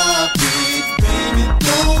stop it, baby.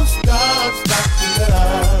 Don't stop the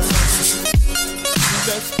love.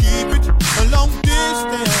 Let's keep it a long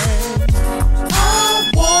distance.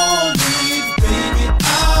 I want it, baby.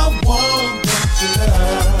 I want that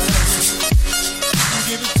love.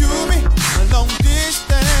 Give it to me a long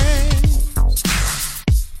distance.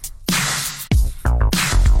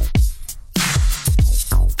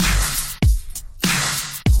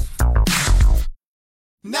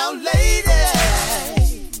 Now, lady,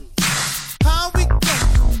 how we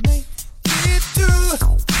gonna make it through?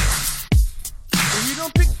 If you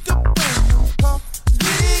don't pick up when you call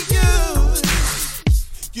me,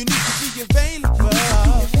 you need to be available.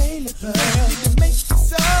 You need to make it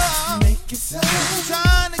so. I'm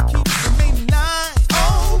trying to keep the main line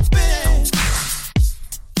open.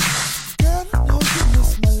 Girl, I know you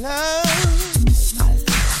miss my love.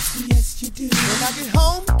 Yes, you do. When I get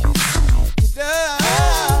home, kiss and make it up.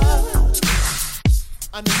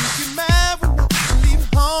 I know you get mad when I leave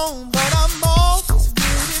home, but I'm always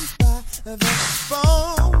waiting by the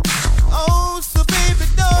phone. Oh, so baby,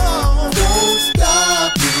 don't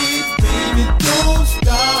stop it, baby. Don't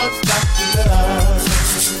stop the love.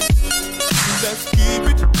 Let's keep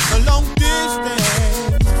it a long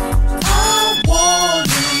distance. I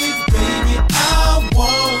want it, baby. I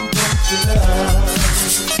want that love.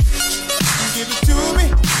 Give it to me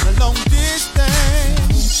a long distance.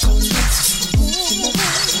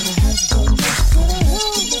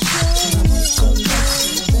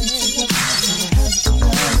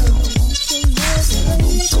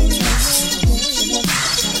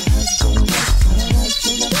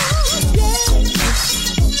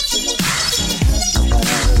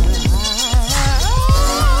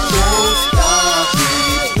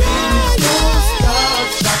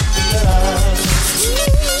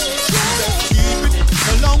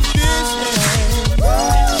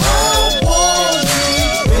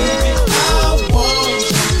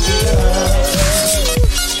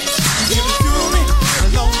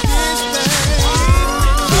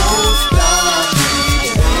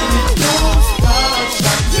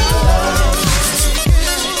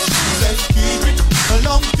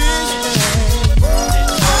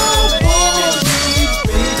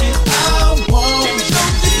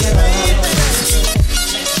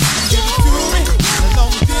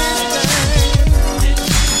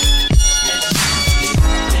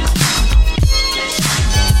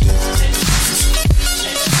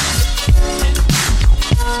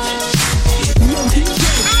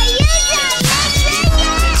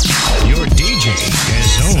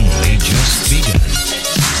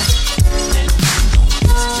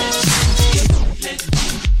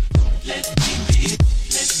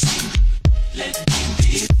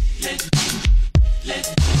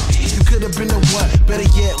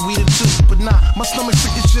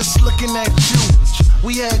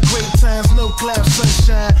 We had great times, no cloud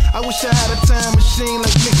sunshine. I wish I had a time machine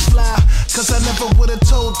like McFly, cause I never would've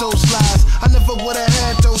told those lies. I never would've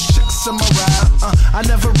had those chicks in my ride. I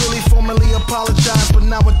never really formally apologized, but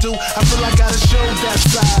now I do. I feel I gotta show that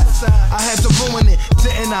side. I had to ruin it,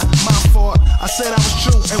 didn't I? My fault. I said I was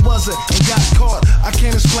true and wasn't and got caught. I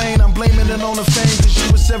can't explain, I'm blaming it on the fame, cause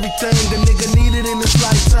you was everything the nigga needed in this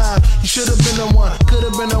lifetime. You should've been the one,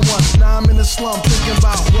 could've been the one. Now I'm in the slump thinking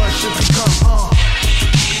about what should become.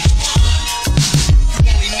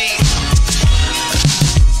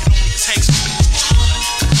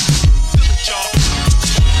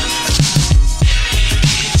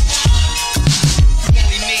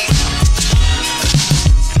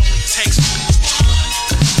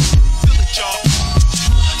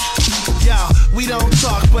 We don't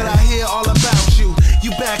talk, but I hear all about you. You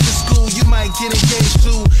back in school, you might get engaged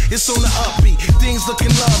too. It's on the upbeat, things looking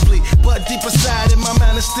lovely, but deep inside in my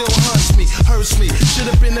mind it still haunts me, hurts me.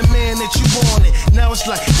 Should've been the man that you wanted. Now it's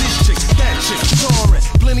like this chick, that chick, touring.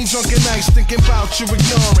 Plenty drunken nights thinking about you,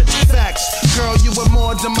 ignoring facts. Girl, you were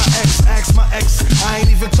more than my ex. Ask my ex, I ain't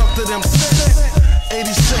even talked to them since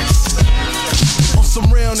 86. On some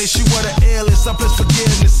realness, you were the illest. I blessed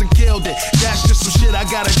forgiveness and killed it. That's just some shit I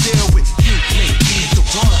gotta deal with. You may be the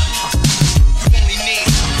one. You only need.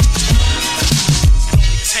 It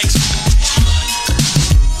only takes.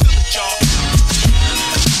 Feel it, y'all.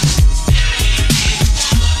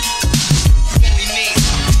 You only need.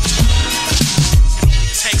 It only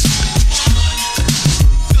takes.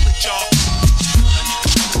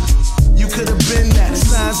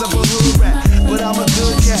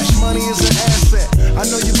 is an asset. I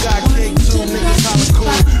know you got cake too, niggas holla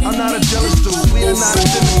cool. I'm not a jealous dude, we are not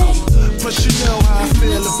identical. Plus you know how I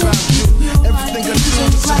feel about you. Everything I do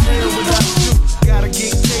is surreal without you. Gotta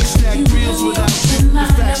get cake stack reels without you. The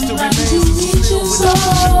fact still remains still without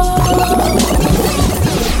you.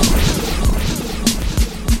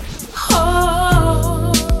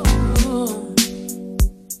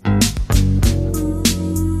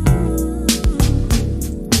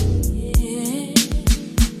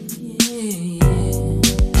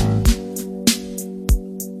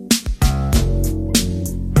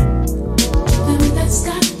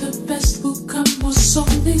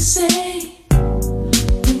 Say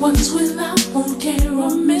the ones without won't care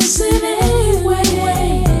or miss it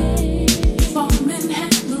anyway. If all men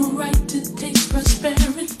had the right to taste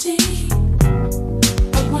prosperity,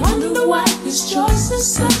 I wonder why this choice is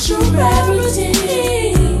such a rarity.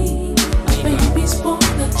 A baby's born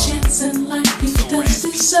a chance in life he does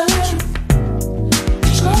deserve.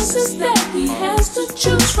 Choices that he has to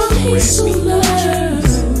choose from, he's who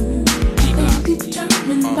loves. They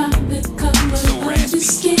determined by the color of his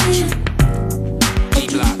skin. Or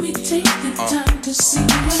do we take the time to see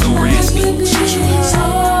what lies within?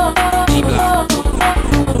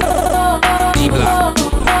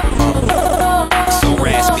 So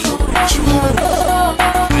raspy.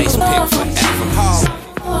 Ice pick forever.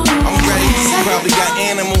 I'm ready. You probably got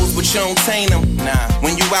animals, but you don't tame them. Nah.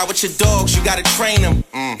 When you out with your dogs, you gotta train them.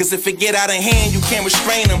 Cause if it get out of hand, you can't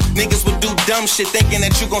restrain them. Niggas would do dumb shit thinking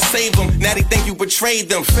that you gon' save them. Now they think you betrayed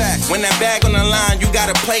them. Facts. When that bag on the line, you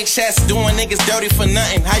gotta play chess. Doing niggas dirty for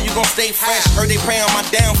nothing. How you gon' stay fresh? Heard they pray on my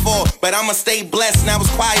downfall, but I'ma stay blessed. And I was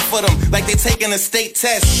quiet for them, like they taking a state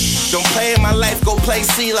test. Don't play in my life, go play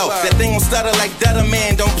CeeLo. That thing will stutter like Dutta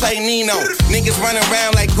Man, don't play Nino. Niggas running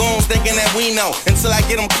around like goons thinking that we know. Until I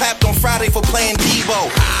get them clapped on Friday for playing Devo.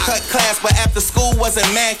 Cut class, but after school wasn't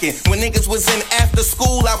macking. When niggas was in after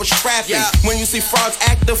school, I was trapping. When you see frauds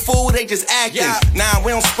act the fool, they just acting. Nah,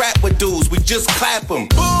 we don't scrap with dudes, we just clap them.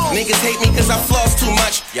 Niggas hate me cause I floss too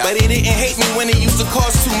much. But they didn't hate me when it used to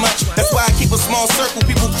cost too much. That's why I keep a small circle,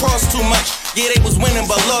 people cross too much. Yeah, they was winning,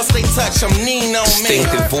 but lost they touch. I'm Nino, man.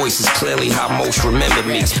 Distinctive voice is clearly how most remember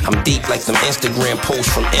me. I'm deep like them Instagram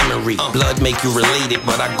posts from Emery. Blood make you related,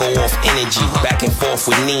 but I go off energy. Back and forth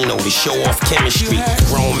with Nino to show off chemistry.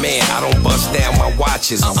 Grown man, I don't bust down my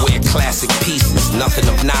watches. I wear classic pieces, nothing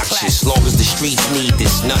obnoxious. Long as the streets need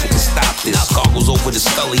this, nothing can stop this. Goggles over the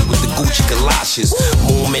Scully with the Gucci galoshes.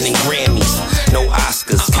 Moorman and Grammys, no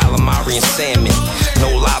Oscars. Calamari and salmon,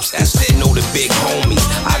 no lobsters. Know the big homies,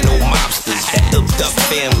 I know mobsters that hooked up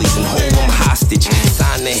families and hold them hostage.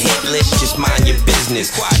 Sign the hit list, just mind your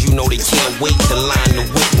business. Cause you know they can't wait to line the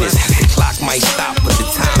witness. The clock might stop, but the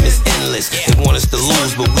time is endless. They want us to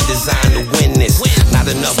lose, but we designed to win this. Not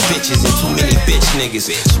enough bitches and too many bitch niggas.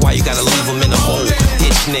 That's why you gotta leave them in a hole.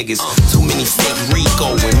 Ditch niggas. Too many fake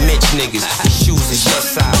Rico and Mitch niggas. These shoes is your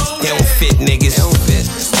size, they don't fit niggas.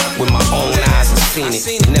 With my own eyes, I seen it.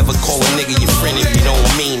 Never call a nigga your friend if you don't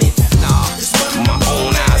mean it. Nah, with my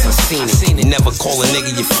own eyes, I seen it. Never call a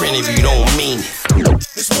nigga your friend if you don't mean it.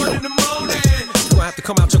 It's 1 in the morning. You gonna have to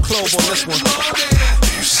come out your clothes on this one.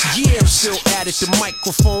 Yeah, I'm still at it. The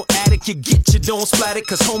microphone addict. You get, you don't splat it,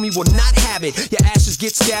 cause homie will not have it. Your ashes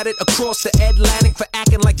get scattered across the Atlantic for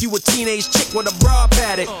acting like you a teenage chick with a bra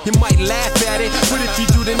padded. You might laugh at it, but if you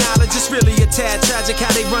do the knowledge, it's really a tad tragic how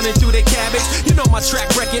they running through their cabbage. You know my track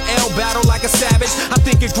record, L battle like a savage. I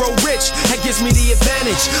think it grow rich, that gives me the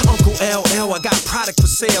advantage. Uncle LL, I got product for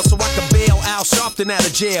sale, so I can bail Al Sharpton out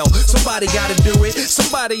of jail. Somebody gotta do it.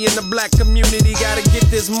 Somebody in the black community gotta get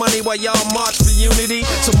this money while y'all march for unity.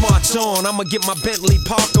 So march on, I'ma get my Bentley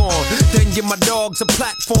park on. Then give my dogs a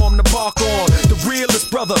platform to bark on. The realest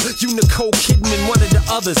brother, you Nicole Kidman and one of the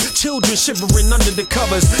others. Children shivering under the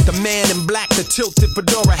covers. The man in black, the tilted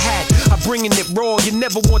fedora hat. I'm bringing it raw, you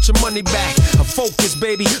never want your money back. I'm focused,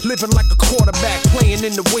 baby, living like a quarterback. Playing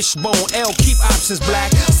in the wishbone, L, keep options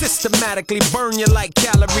black. Systematically burn you like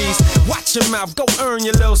calories. Watch your mouth, go earn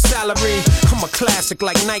your little salary. I'm a classic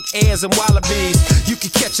like Nike Airs and Wallabies. You can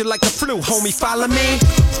catch it like the flu, homie, follow me.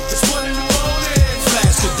 It's 1 in the morning.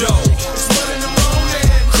 Flash the dough. It's 1 in the morning.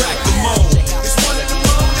 Crack the mold. It's 1 in the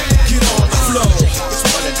morning. Get on the floor. It's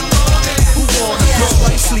 1 in the morning. Who wanna go?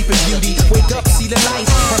 Like Sleeping Beauty, wake up, see the light.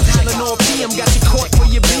 From Tylenol PM, got you caught for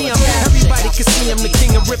your BM. Everybody can see him, the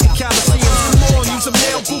king of ripping Coliseum. Come on, use a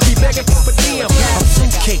male groupie begging for per diem. I'm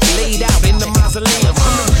fruitcake laid out in the mausoleum.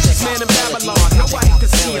 I'm the richest man in Babylon, nobody can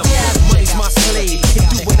see him. Money's my slave, and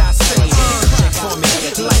do what I say. Crack for me,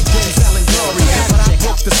 like Denzel and Glory. But I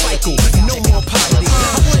broke the cycle, no more poverty.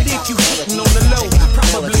 I wonder if you hating on the low.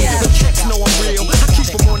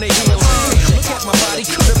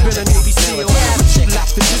 been a Navy SEAL.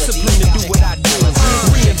 Lack the discipline to do what I do.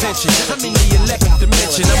 Reinvention, I'm in the electric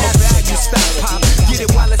dimension. I'm a value stock pop, get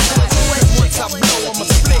it while it's hot. Once I blow, I'ma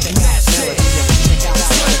split and that's it.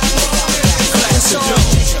 Classic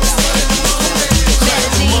Jones.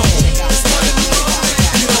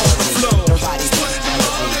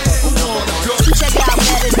 Check out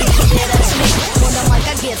melody, yeah, that's me. When the mic,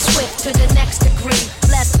 I get swift to the next degree.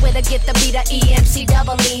 Blessed with a gift to be the EMC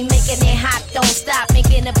double E. Making it hot, don't stop,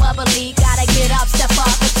 making it bubbly. Gotta get up, step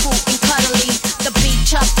up, the fruit and cuddly. The beat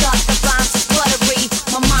chopped up, the rhymes are buttery.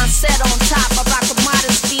 My mind set on top, I rock with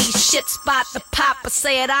modesty. Shit spot the pop, I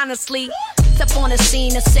say it honestly. Step on the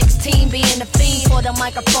scene at 16, being the fiend for the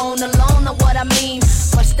microphone alone, know what I mean.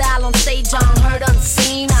 My style on stage, unheard of the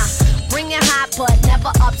scene. I bring it hot, but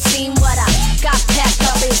never obscene. What I got packed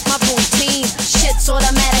up is my routine. Shit's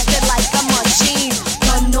automatic, feel like a machine.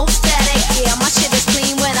 Got no static, yeah, my shit is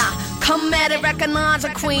clean. When I come at it, recognize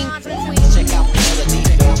a queen. Check out melody,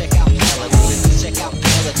 check out melody, check out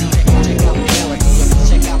melody, check out melody,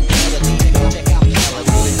 check out melody, check out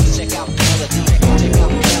melody, check out melody, check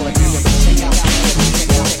out melody,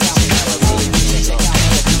 check out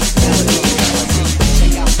melody.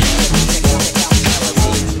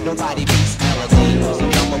 Nobody beats melody.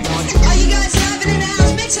 Are you guys having it in the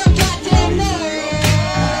house? Make some goddamn noise.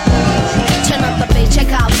 Turn up the bass,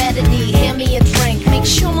 check out melody. Hear me a drink. Make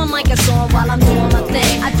sure my mic is on while I'm doing my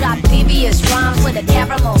thing. I drop devious rhymes with a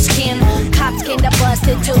caramel skin. Cops came to bust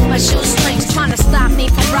it to my shoestrings. Trying to stop me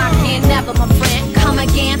from rocking. Never, my friend. Come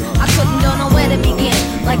again. I couldn't know nowhere to begin.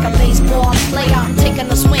 Like a baseball player, I'm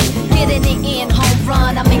taking a swing. Getting it in, home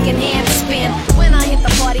run. I'm making hands spin. When I hit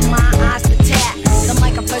the party, my eyes were tapped. The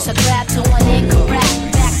mic I first I grabbed to an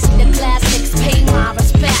incorrect. Back to the classics, pay my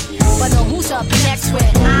respect. But know who's up next when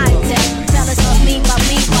I attack. Fellas love me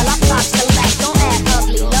while I pop select. Don't act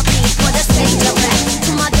ugly, love me for the stage of rap.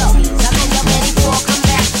 To my doggies, I know you're ready for a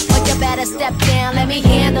comeback. But you better step down, let me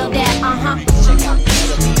handle that, Check out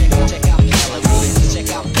melody, check out melody, check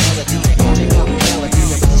out melody, check out melody,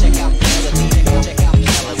 check out melody, check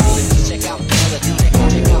out melody, check out melody,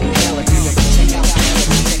 check out melody, check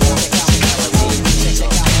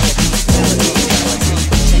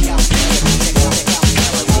out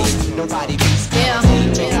nobody beats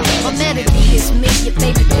my melody is me, your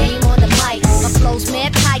favorite game on the mic. My flow's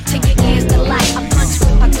mad tight to your ears delight. I punch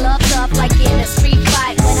with my gloves up like in a street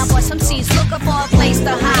fight. When I watch some C's looking for a place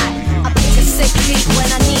to hide. I pick a sick beat when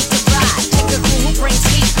I need to ride. Take a crew who brings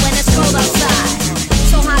heat when it's cold outside.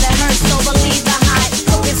 So hot it hurts, so believe the hype.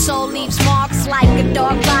 Cooking soul leaves marks like a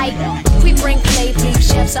dark light. We bring flavor, leave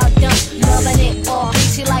chefs out done. Loving it all,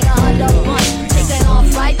 easy like a $100 bun. Taking off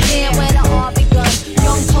right there where the R begun.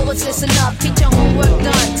 Young poets, listen up, get your homework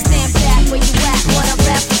done. Stand back where you at, wanna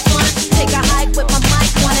rap for fun. Take a hike with my mic,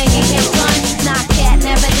 wanna hear him run. Nah, cat,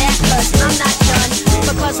 never that, cause I'm not done.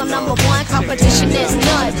 Because I'm number one, competition is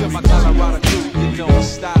none. To my Colorado crew, you don't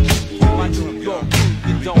stop. My New York crew,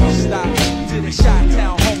 you don't stop. To the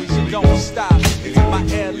Chi-Town homies, you don't stop. To my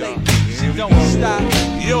LA beats, you don't stop.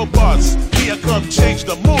 Yo, boss, here come change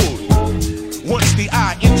the mood. Once the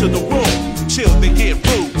eye enter the room, chill then get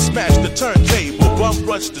rude. Smash the turntable, bum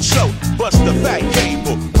rush the show, bust the fat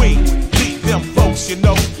cable. We beat them folks, you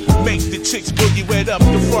know. Make the chicks boogie right up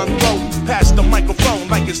the front row. Pass the microphone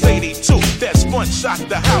like it's 82. That's one shot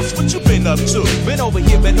the house. What you been up to? Been over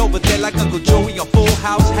here, been over there like Uncle Joey on Full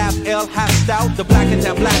House. Half L, half stout. The black and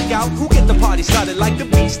that blackout. Who get the party started like the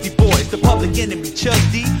Beastie Boys? The Public Enemy, Chuck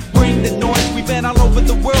D. Bring the noise. We been all over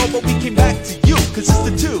the world, but we came back to you. Cause it's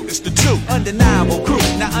the two. It's the two. Undeniable crew.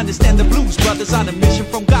 Now understand the Blues Brothers on a mission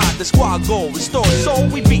from God. The squad goal, restore soul.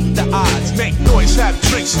 We beat the odds. Make noise, have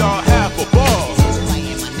drinks, y'all have a ball.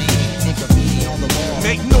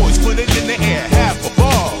 Make noise, put it in the air, have a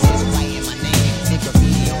ball.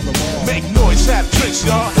 Make noise, have drinks,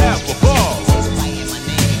 y'all have a ball.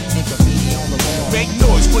 Make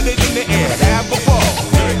noise, put it in the air, have a ball.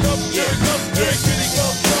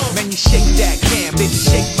 Man, you shake that can, baby,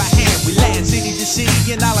 shake my hand. We land city to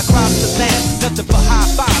city and all across the land. Nothing but high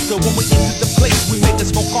five, so when we enter the place, we make a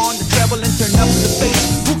smoke on the treble and turn up the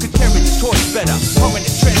bass. Who could carry the torch better? Permanent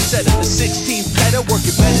trendsetter, the 16th letter,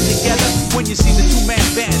 working better together. When you see the two-man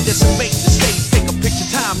band, decimate the stage. Take a picture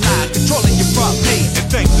timeline, controlling your front page. And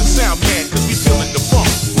thank the sound man, cause we feeling the funk.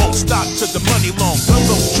 Won't stop to the money long,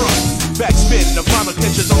 bundle trunk. Backspin, the vinyl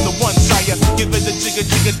catchers on the one side. Give it a jigger,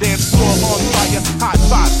 jigger, dance floor on fire. Hot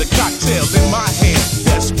five, the cocktail in my hand.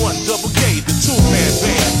 That's one double K, the two-man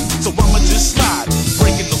band. So I'ma just slide,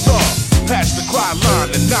 breaking the law. Pass the cry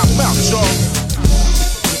line and knock out, y'all.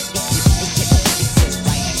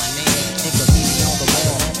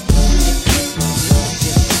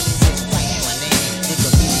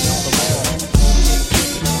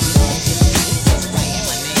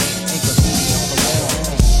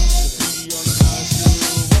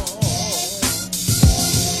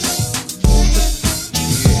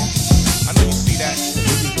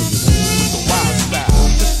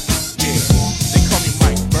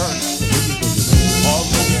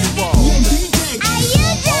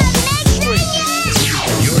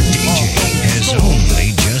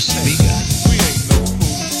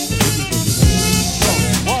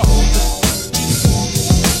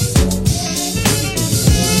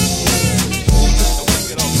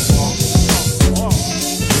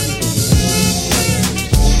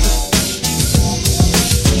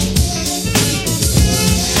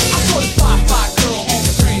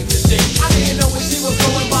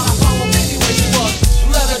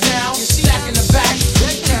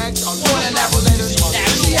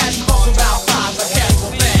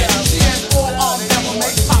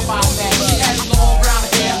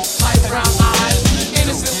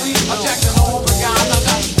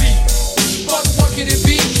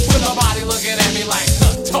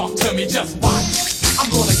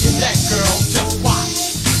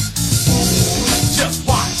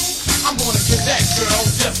 that girl,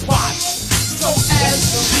 just watch. So as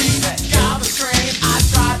she got the train, I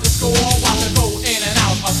tried to score, watch her go in and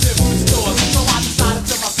out of different stores. So I decided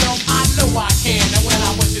to myself, I know I can. And when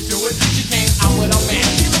I went to do it, she came out with a man.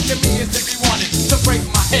 He looked at me as if he wanted to break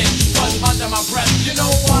my head, but under my breath, you know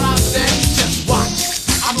what I said? Just watch.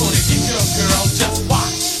 I'm gonna get your girl, just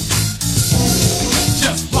watch.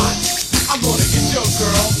 Just watch. I'm gonna get your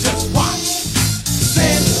girl, just watch.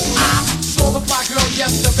 Then I saw the fly girl,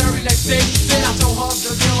 yes, the very next day. Then I told her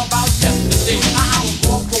the deal about yesterday. I was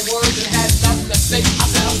wrong for words and had nothing to say. I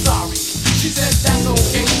said I'm sorry. She said that's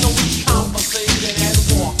okay, so we conversated and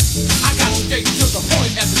walked. I got straight to the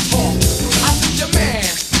point at the talk. I said your man,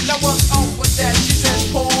 now what's up with that? She said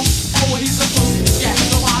Paul, oh he's a pussy cat.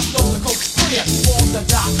 So I stole the coke clear off the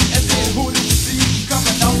dock. And then who did you see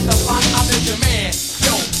coming up the block? I said your man,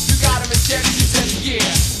 yo, you got him in check? She said yeah.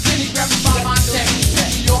 Then he grabbed me by my neck,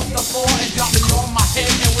 picked me off the floor and dropped me on my head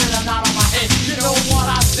and with a knot on my head. You know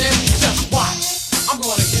what I said? Just watch. I'm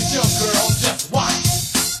gonna get your girl, just watch.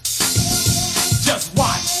 Just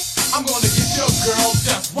watch. I'm gonna get your girl,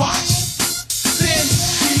 just watch. Then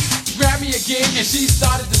she grabbed me again and she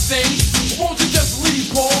started to say, won't you just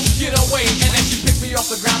leave, Paul, get away. And then she picked me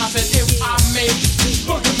off the ground. I said, if I may,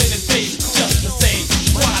 look him in his face, just to say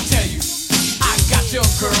what I tell you. I got your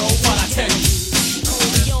girl, what I tell you.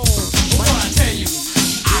 What I tell you.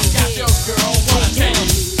 I got your girl, what I tell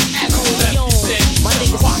you. And who left you said,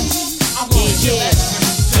 just watch. I'm gonna kill that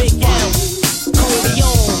shit, just watch.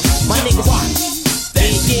 My niggas watch.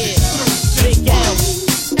 Yeah, Big L.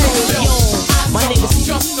 My niggas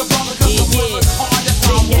just the brother, cause the brother's hard. That's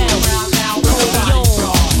why I'm walking around now with the body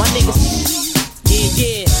guard. My niggas,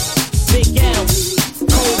 yeah, Big L.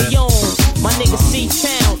 Corleone. My niggas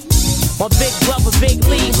C-Town. My big brother, Big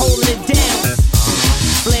Lee, holding it down.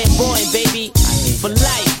 Flamboyant, baby, for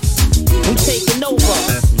life. We taking over.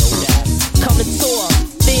 Come to tour,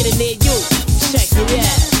 theater near you. Check it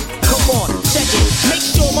out. Come on, check it. Make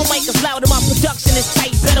sure my mic is loud and my production is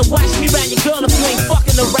tight. Better watch me round your girl if you ain't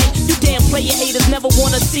fucking her right. You damn player haters never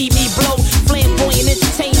wanna see me blow. Flamboyant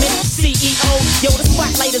entertainment, CEO. Yo, the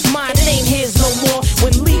spotlight is mine, it ain't his no more.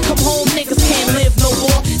 When Lee come home, niggas can't live no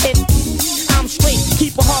more. And I'm straight,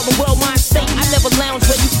 keep a Harlem world mind state. I never lounge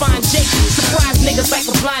where you find Jake. Surprise niggas like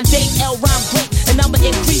a blind date, L rhyme great. And I'ma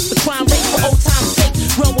increase the crime rate for old time's sake.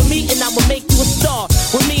 Run with me and I'ma make you a star.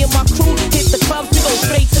 When me and my crew hit the clubs, we go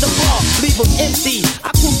straight to the bar. Leave them empty.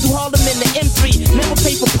 I cruise through Harlem in the M3. Never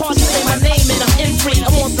pay for parties, say my name and I'm in free.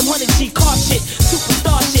 I'm on some 100G car shit,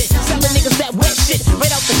 superstar shit. Selling niggas that wet shit,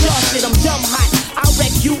 right out the jar shit. I'm dumb hot. I'll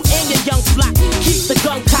wreck you and your young flock. Keep the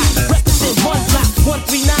gun cock, represent one block.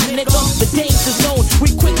 139 nigga, the danger zone.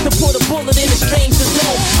 We quick to put a bullet in a stranger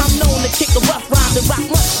zone. I'm known to kick a rough rhyme, the rock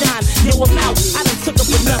must shine. Yo, I'm out, I done took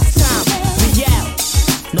up enough time. We out,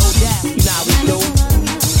 no doubt, you know how we do.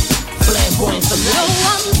 Flamboyant for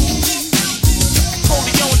life.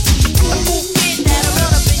 Corleone, a fool kid that'll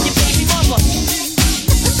run up in your baby mama.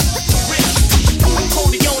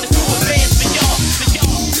 Corleone is too advanced for y'all.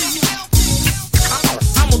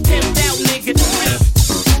 I'm a pimped out nigga.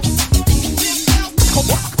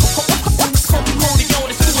 Corleone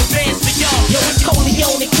is too advanced for y'all. Yo, it's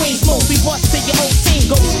Corleone and Queens move. We bust till your whole team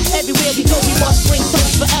goes. Everywhere we go, we must bring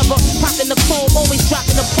toast forever. Popping the phone, always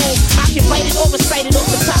dropping the poem. I can write it or recite it off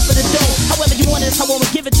the top of the dome. However you want it, I wanna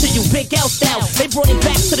give it to you. Big L style. They brought it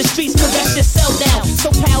back to the streets cause that shit sell down. So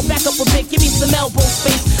pal, back up a bit, give me some elbow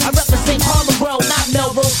space. I represent Harlem World, not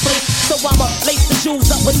Melrose Place. So I'ma lace the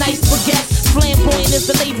jewels up with nice baguettes. Flamboyant is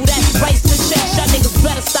the label that writes the checks. Y'all niggas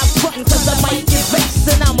better stop frontin' cause I might get vexed.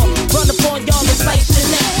 And I'ma run up on y'all and slice your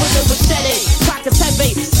neck with a machete. Pockets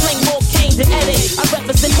heavy, sling more cane than Eddie. I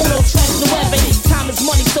represent Uno Tres Nueve. Time is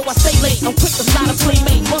money so I stay late. I'm quick to slide a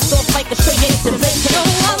playmate. Bust off like a straight eight to vacate.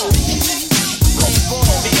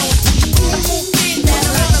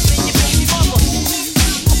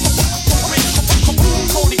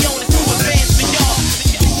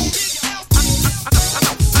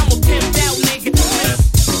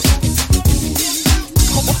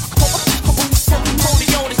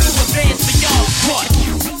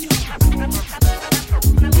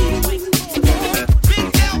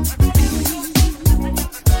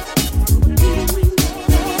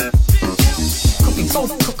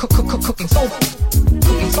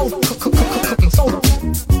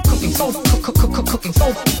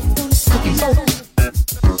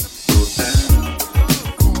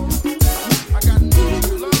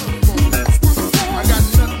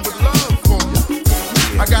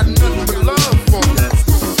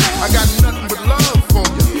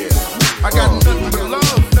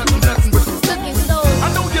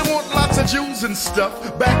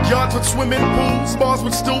 Stuff, backyards with swimming pools, bars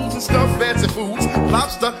with stools and stuff, fancy foods,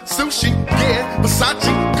 lobster, sushi, yeah,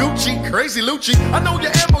 Versace, Gucci, crazy Lucci. I know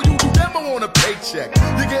your ammo, you do demo on a paycheck.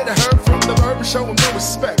 You get a herb from the verb and show them no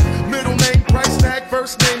respect. Middle name, price tag,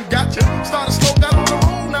 first name, gotcha. Started slow, got on the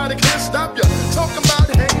roll, now they can't stop ya. Talking about,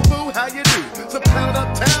 hey boo, how you do? It's a pound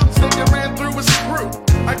uptown, say you ran through a screw.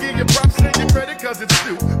 I give you props and your credit cause it's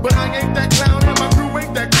due. But I ain't that clown and my crew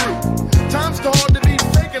ain't that crew. Time's too hard to be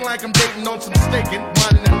faking like I'm dating on some staking.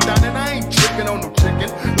 Whining and dining, I ain't tricking on no chicken.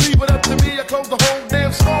 Leave it up to me, I close the whole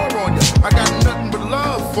damn store on you. I got nothing but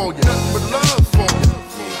love for you. Nothing but love for you.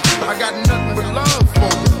 I got nothing but love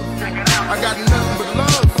for you. I got nothing but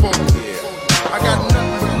love for you. I got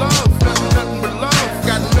nothing but love, nothing but love.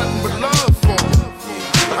 Got nothing but love for you.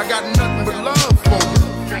 I got nothing but love for you.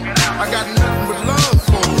 I got nothing but love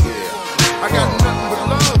for you. I got nothing but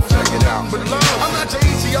love. Check it out, but love. I'm not your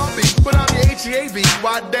HERB, but I'm your HEAV.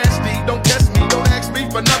 Why dash D? Don't test me, don't ask me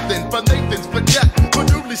for nothing. For Nathan's, for Jack, for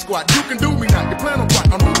Doobly Squat. You can do me not. You plan on what?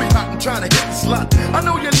 I'm Ruby hot and trying to hit the slot. I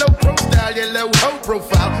know you're low pro style, you're low ho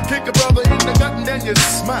profile. Kick a brother in the gut and then you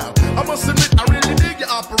smile. I must admit, I really dig your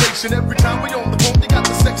operation. Every time we on the phone, you got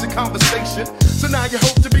the sexy conversation. So now you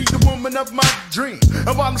hope to be the woman of my dream.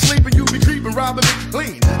 And while I'm sleeping, you be creeping, robbing me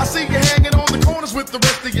clean. I see you hanging on the corners with the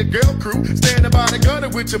rest of your girl crew. Standing by the gutter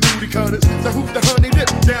with your booty cutters. So who's the honey dip?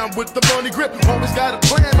 Down with the money grip. Always got a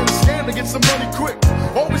plan and a scam to get some money quick.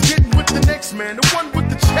 Always getting with the next man, the one with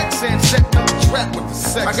the checks and setting up the trap with the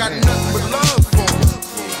sex. I got nothing but love for you.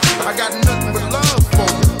 I got nothing but love for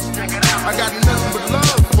you. I got nothing but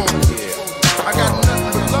love for you. I got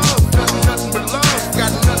nothing but love, nothing but love.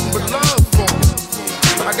 Got nothing but love for you.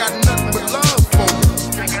 I got nothing but love for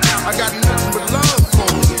you. I got nothing but love for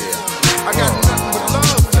you. I got nothing but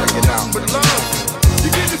love, nothing but love. You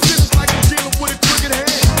get the feelings like you're dealing with a crooked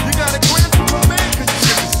hand. You got a grand from a man cause you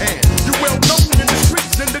shook his hand. You well known in the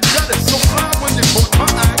streets and the gutters. So fly when you caught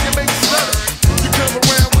my eye, you make stutter. You come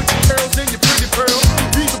around with your curls and your pretty pearls.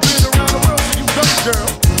 You've been around the world so you know girl.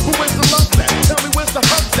 Who is the love that? Tell me where's the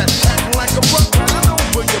hug that? Acting like a rock man, I know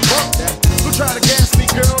where you bump that. Don't try to gas me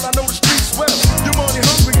girl, I know the streets well. You're money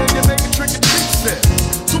hungry and you make a trick and treat set.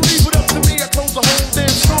 So leave it up to me, I close the whole damn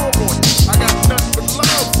store on you. I got nothing but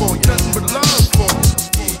love for you, nothing but love for you.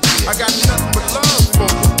 I got nothing but love for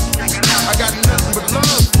you. I got nothing but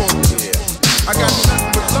love for you. I got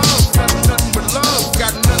nothing but love, nothing but love.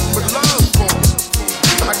 Got nothing but love for you.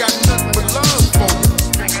 I got nothing but love for you.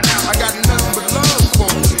 I got nothing but love for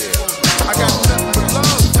you. I got nothing but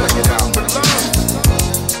love, nothing but love.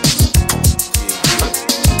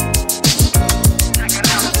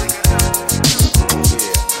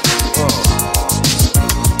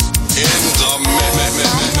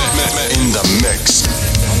 In the mix.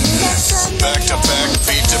 Back to back,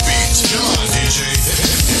 beat to beat. Come on, DJ.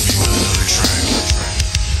 Hit me with another track.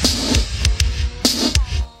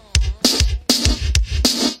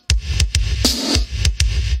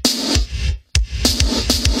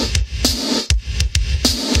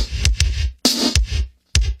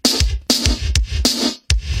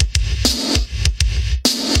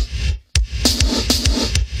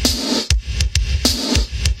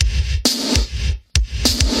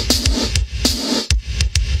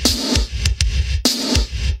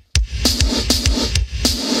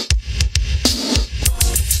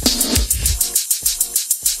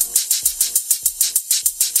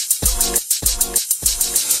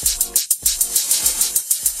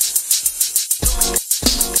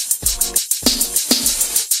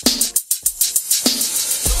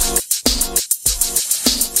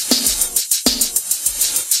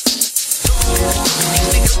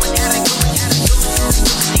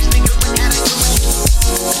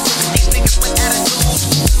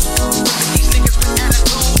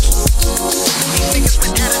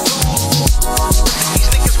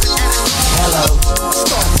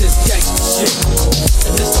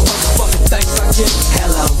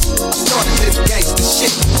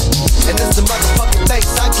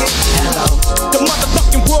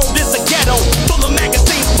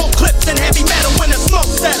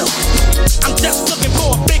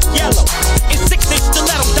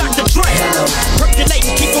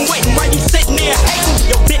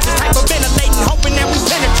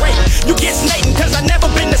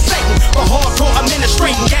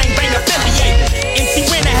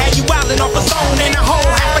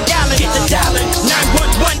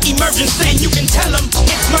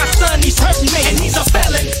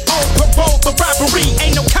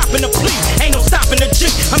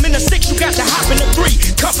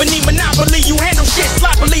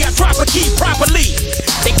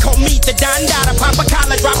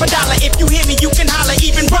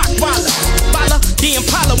 The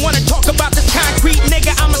Impala wanna talk about this concrete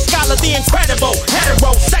nigga. I'm a scholar, the incredible.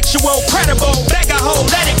 sexual, credible. Beggar hoe,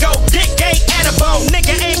 let it go. Dick ain't edible,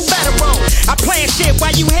 nigga ain't federal. I plan shit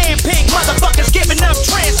while you handpick. Motherfuckers giving up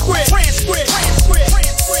transcript.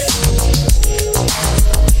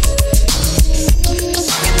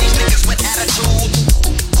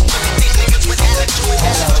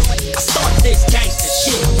 I started this gangsta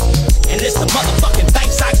shit, and it's the motherfucking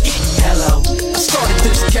thanks I get. Hello, I started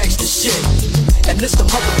this gangsta shit, and it's the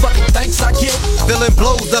motherfucking thanks I get. Villain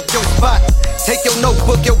blows up your spot. Take your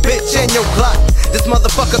notebook, your bitch, and your clock. This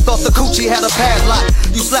motherfucker thought the coochie had a padlock.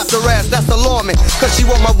 You slapped her ass, that's alarming, cause she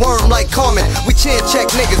want my worm like Carmen. We chin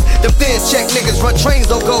check niggas, them thin check niggas. Run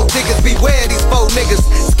trains on gold diggers, beware these faux niggas.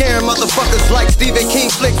 Scaring motherfuckers like Stephen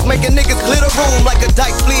King flicks. Making niggas clear the room like a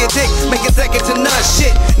dyke flea a dick. Making second to none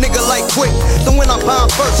shit, nigga like quick. So when I'm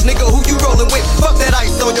bound first, nigga, who you rolling with? Fuck that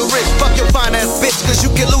ice on your wrist, fuck your fine ass bitch, cause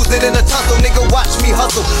you can lose it in a tussle. Nigga, watch me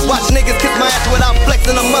hustle. Watch niggas kiss my ass without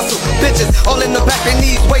flexing a muscle. Bitches all in the back, they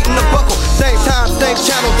knees waiting to buckle. Same time, same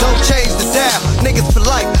channel, don't change the dial. Niggas for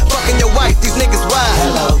life, fucking your wife, these niggas wild.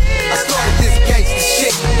 Hello, I started this gangsta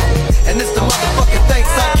shit, and it's the motherfucking thanks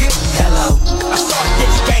I get. Hello, I started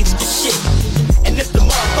this gangsta shit, and it's the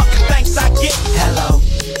motherfucking thanks I get. Hello.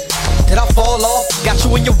 Did I fall off? Got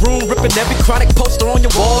you in your room, ripping every chronic poster on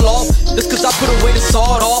your wall off. This cause I put away the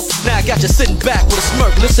sawed off. Now I got you sitting back with a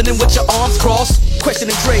smirk, listening with your arms crossed.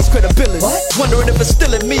 Questioning Dre's credibility. What? Wondering if it's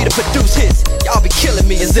still in me to produce hits. Y'all be killing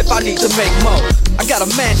me as if I need to make more. I got a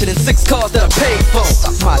mansion and 6 cars that I paid for.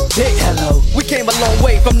 Suck my dick. Hello. We came a long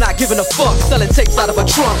way from not giving a fuck, selling tapes out of a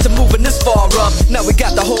trunk, to moving this far up. Now we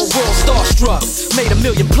got the whole world starstruck. Made $1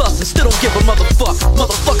 million plus and still don't give a motherfuck.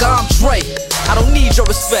 Motherfucker, I'm Dre. I don't need your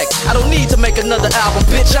respect. I don't need to make another album,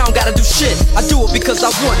 bitch. I don't gotta do shit. I do it because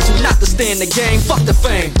I want to, not to stay in the game. Fuck the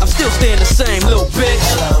fame. I'm still staying the same, little bitch.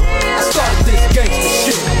 Hello. I started this gangsta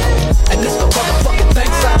shit, and it's the motherfucking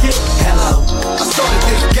thanks I get. Hello. I started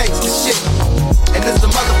this gangsta shit, and it's the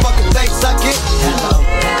motherfucking thanks I get. Hello.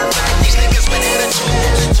 These niggas with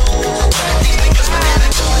attitude. These niggas with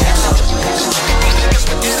attitude. These niggas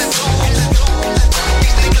with attitude.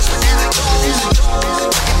 These niggas with attitude.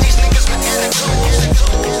 These niggas with attitude.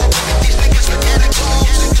 These niggas with attitude.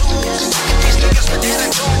 These niggas with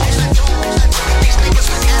attitude. These niggas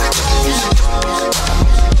with attitude.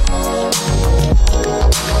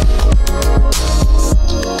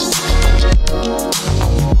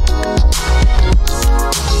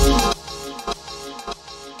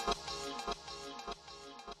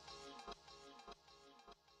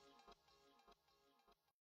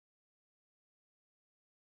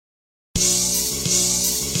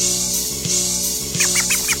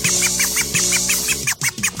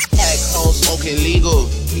 Smoking legal.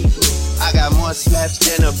 I got more slaps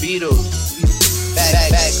than a Beatle.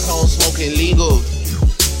 Back home smoking legal.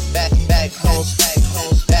 Back home home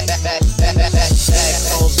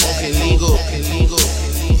smoking legal.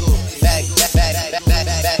 Back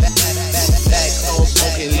home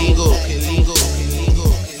smoking legal.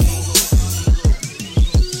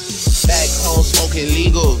 Back home smoking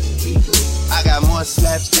legal. I got more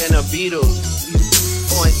slaps than a Beatle.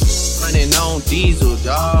 Point running on diesel,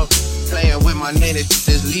 dog. Playing with my name, it's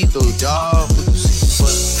lethal, dawg.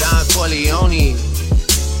 But Don Corleone,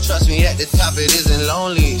 trust me, at the top it isn't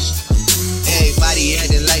lonely. Everybody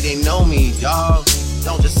acting like they know me, dawg.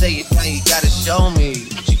 Don't just say it, now you gotta show me.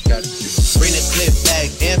 You gotta bring the clip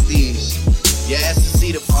back empties. You asked to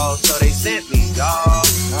see the fall, so they sent me, dawg.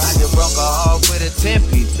 I just broke her off with a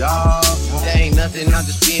 10-piece, dawg. There ain't nothing, I'm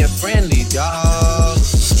just being friendly, dawg.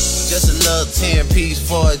 Just a little 10-piece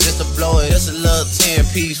for it, just to blow it. Just a little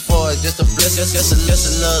 10-piece for it, just to bless. Just a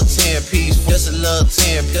little 10-piece, just a little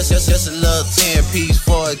 10, just a little 10-piece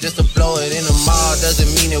for it, just to blow it in the mall. Doesn't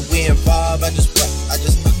mean that we involved. I just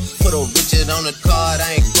put a Richard on the card.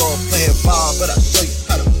 I ain't going playing ball, but I'll show you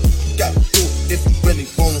how to gotta do it if you really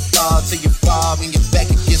wanna fall till you fall and you're back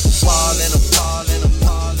against the wall and a ball and a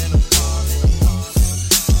ball and a ball.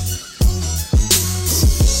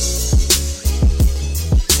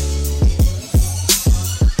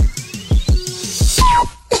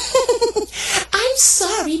 I'm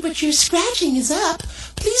sorry, but your scratching is up.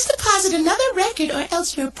 Please deposit another record or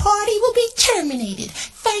else your party will be terminated.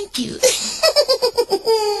 Thank you.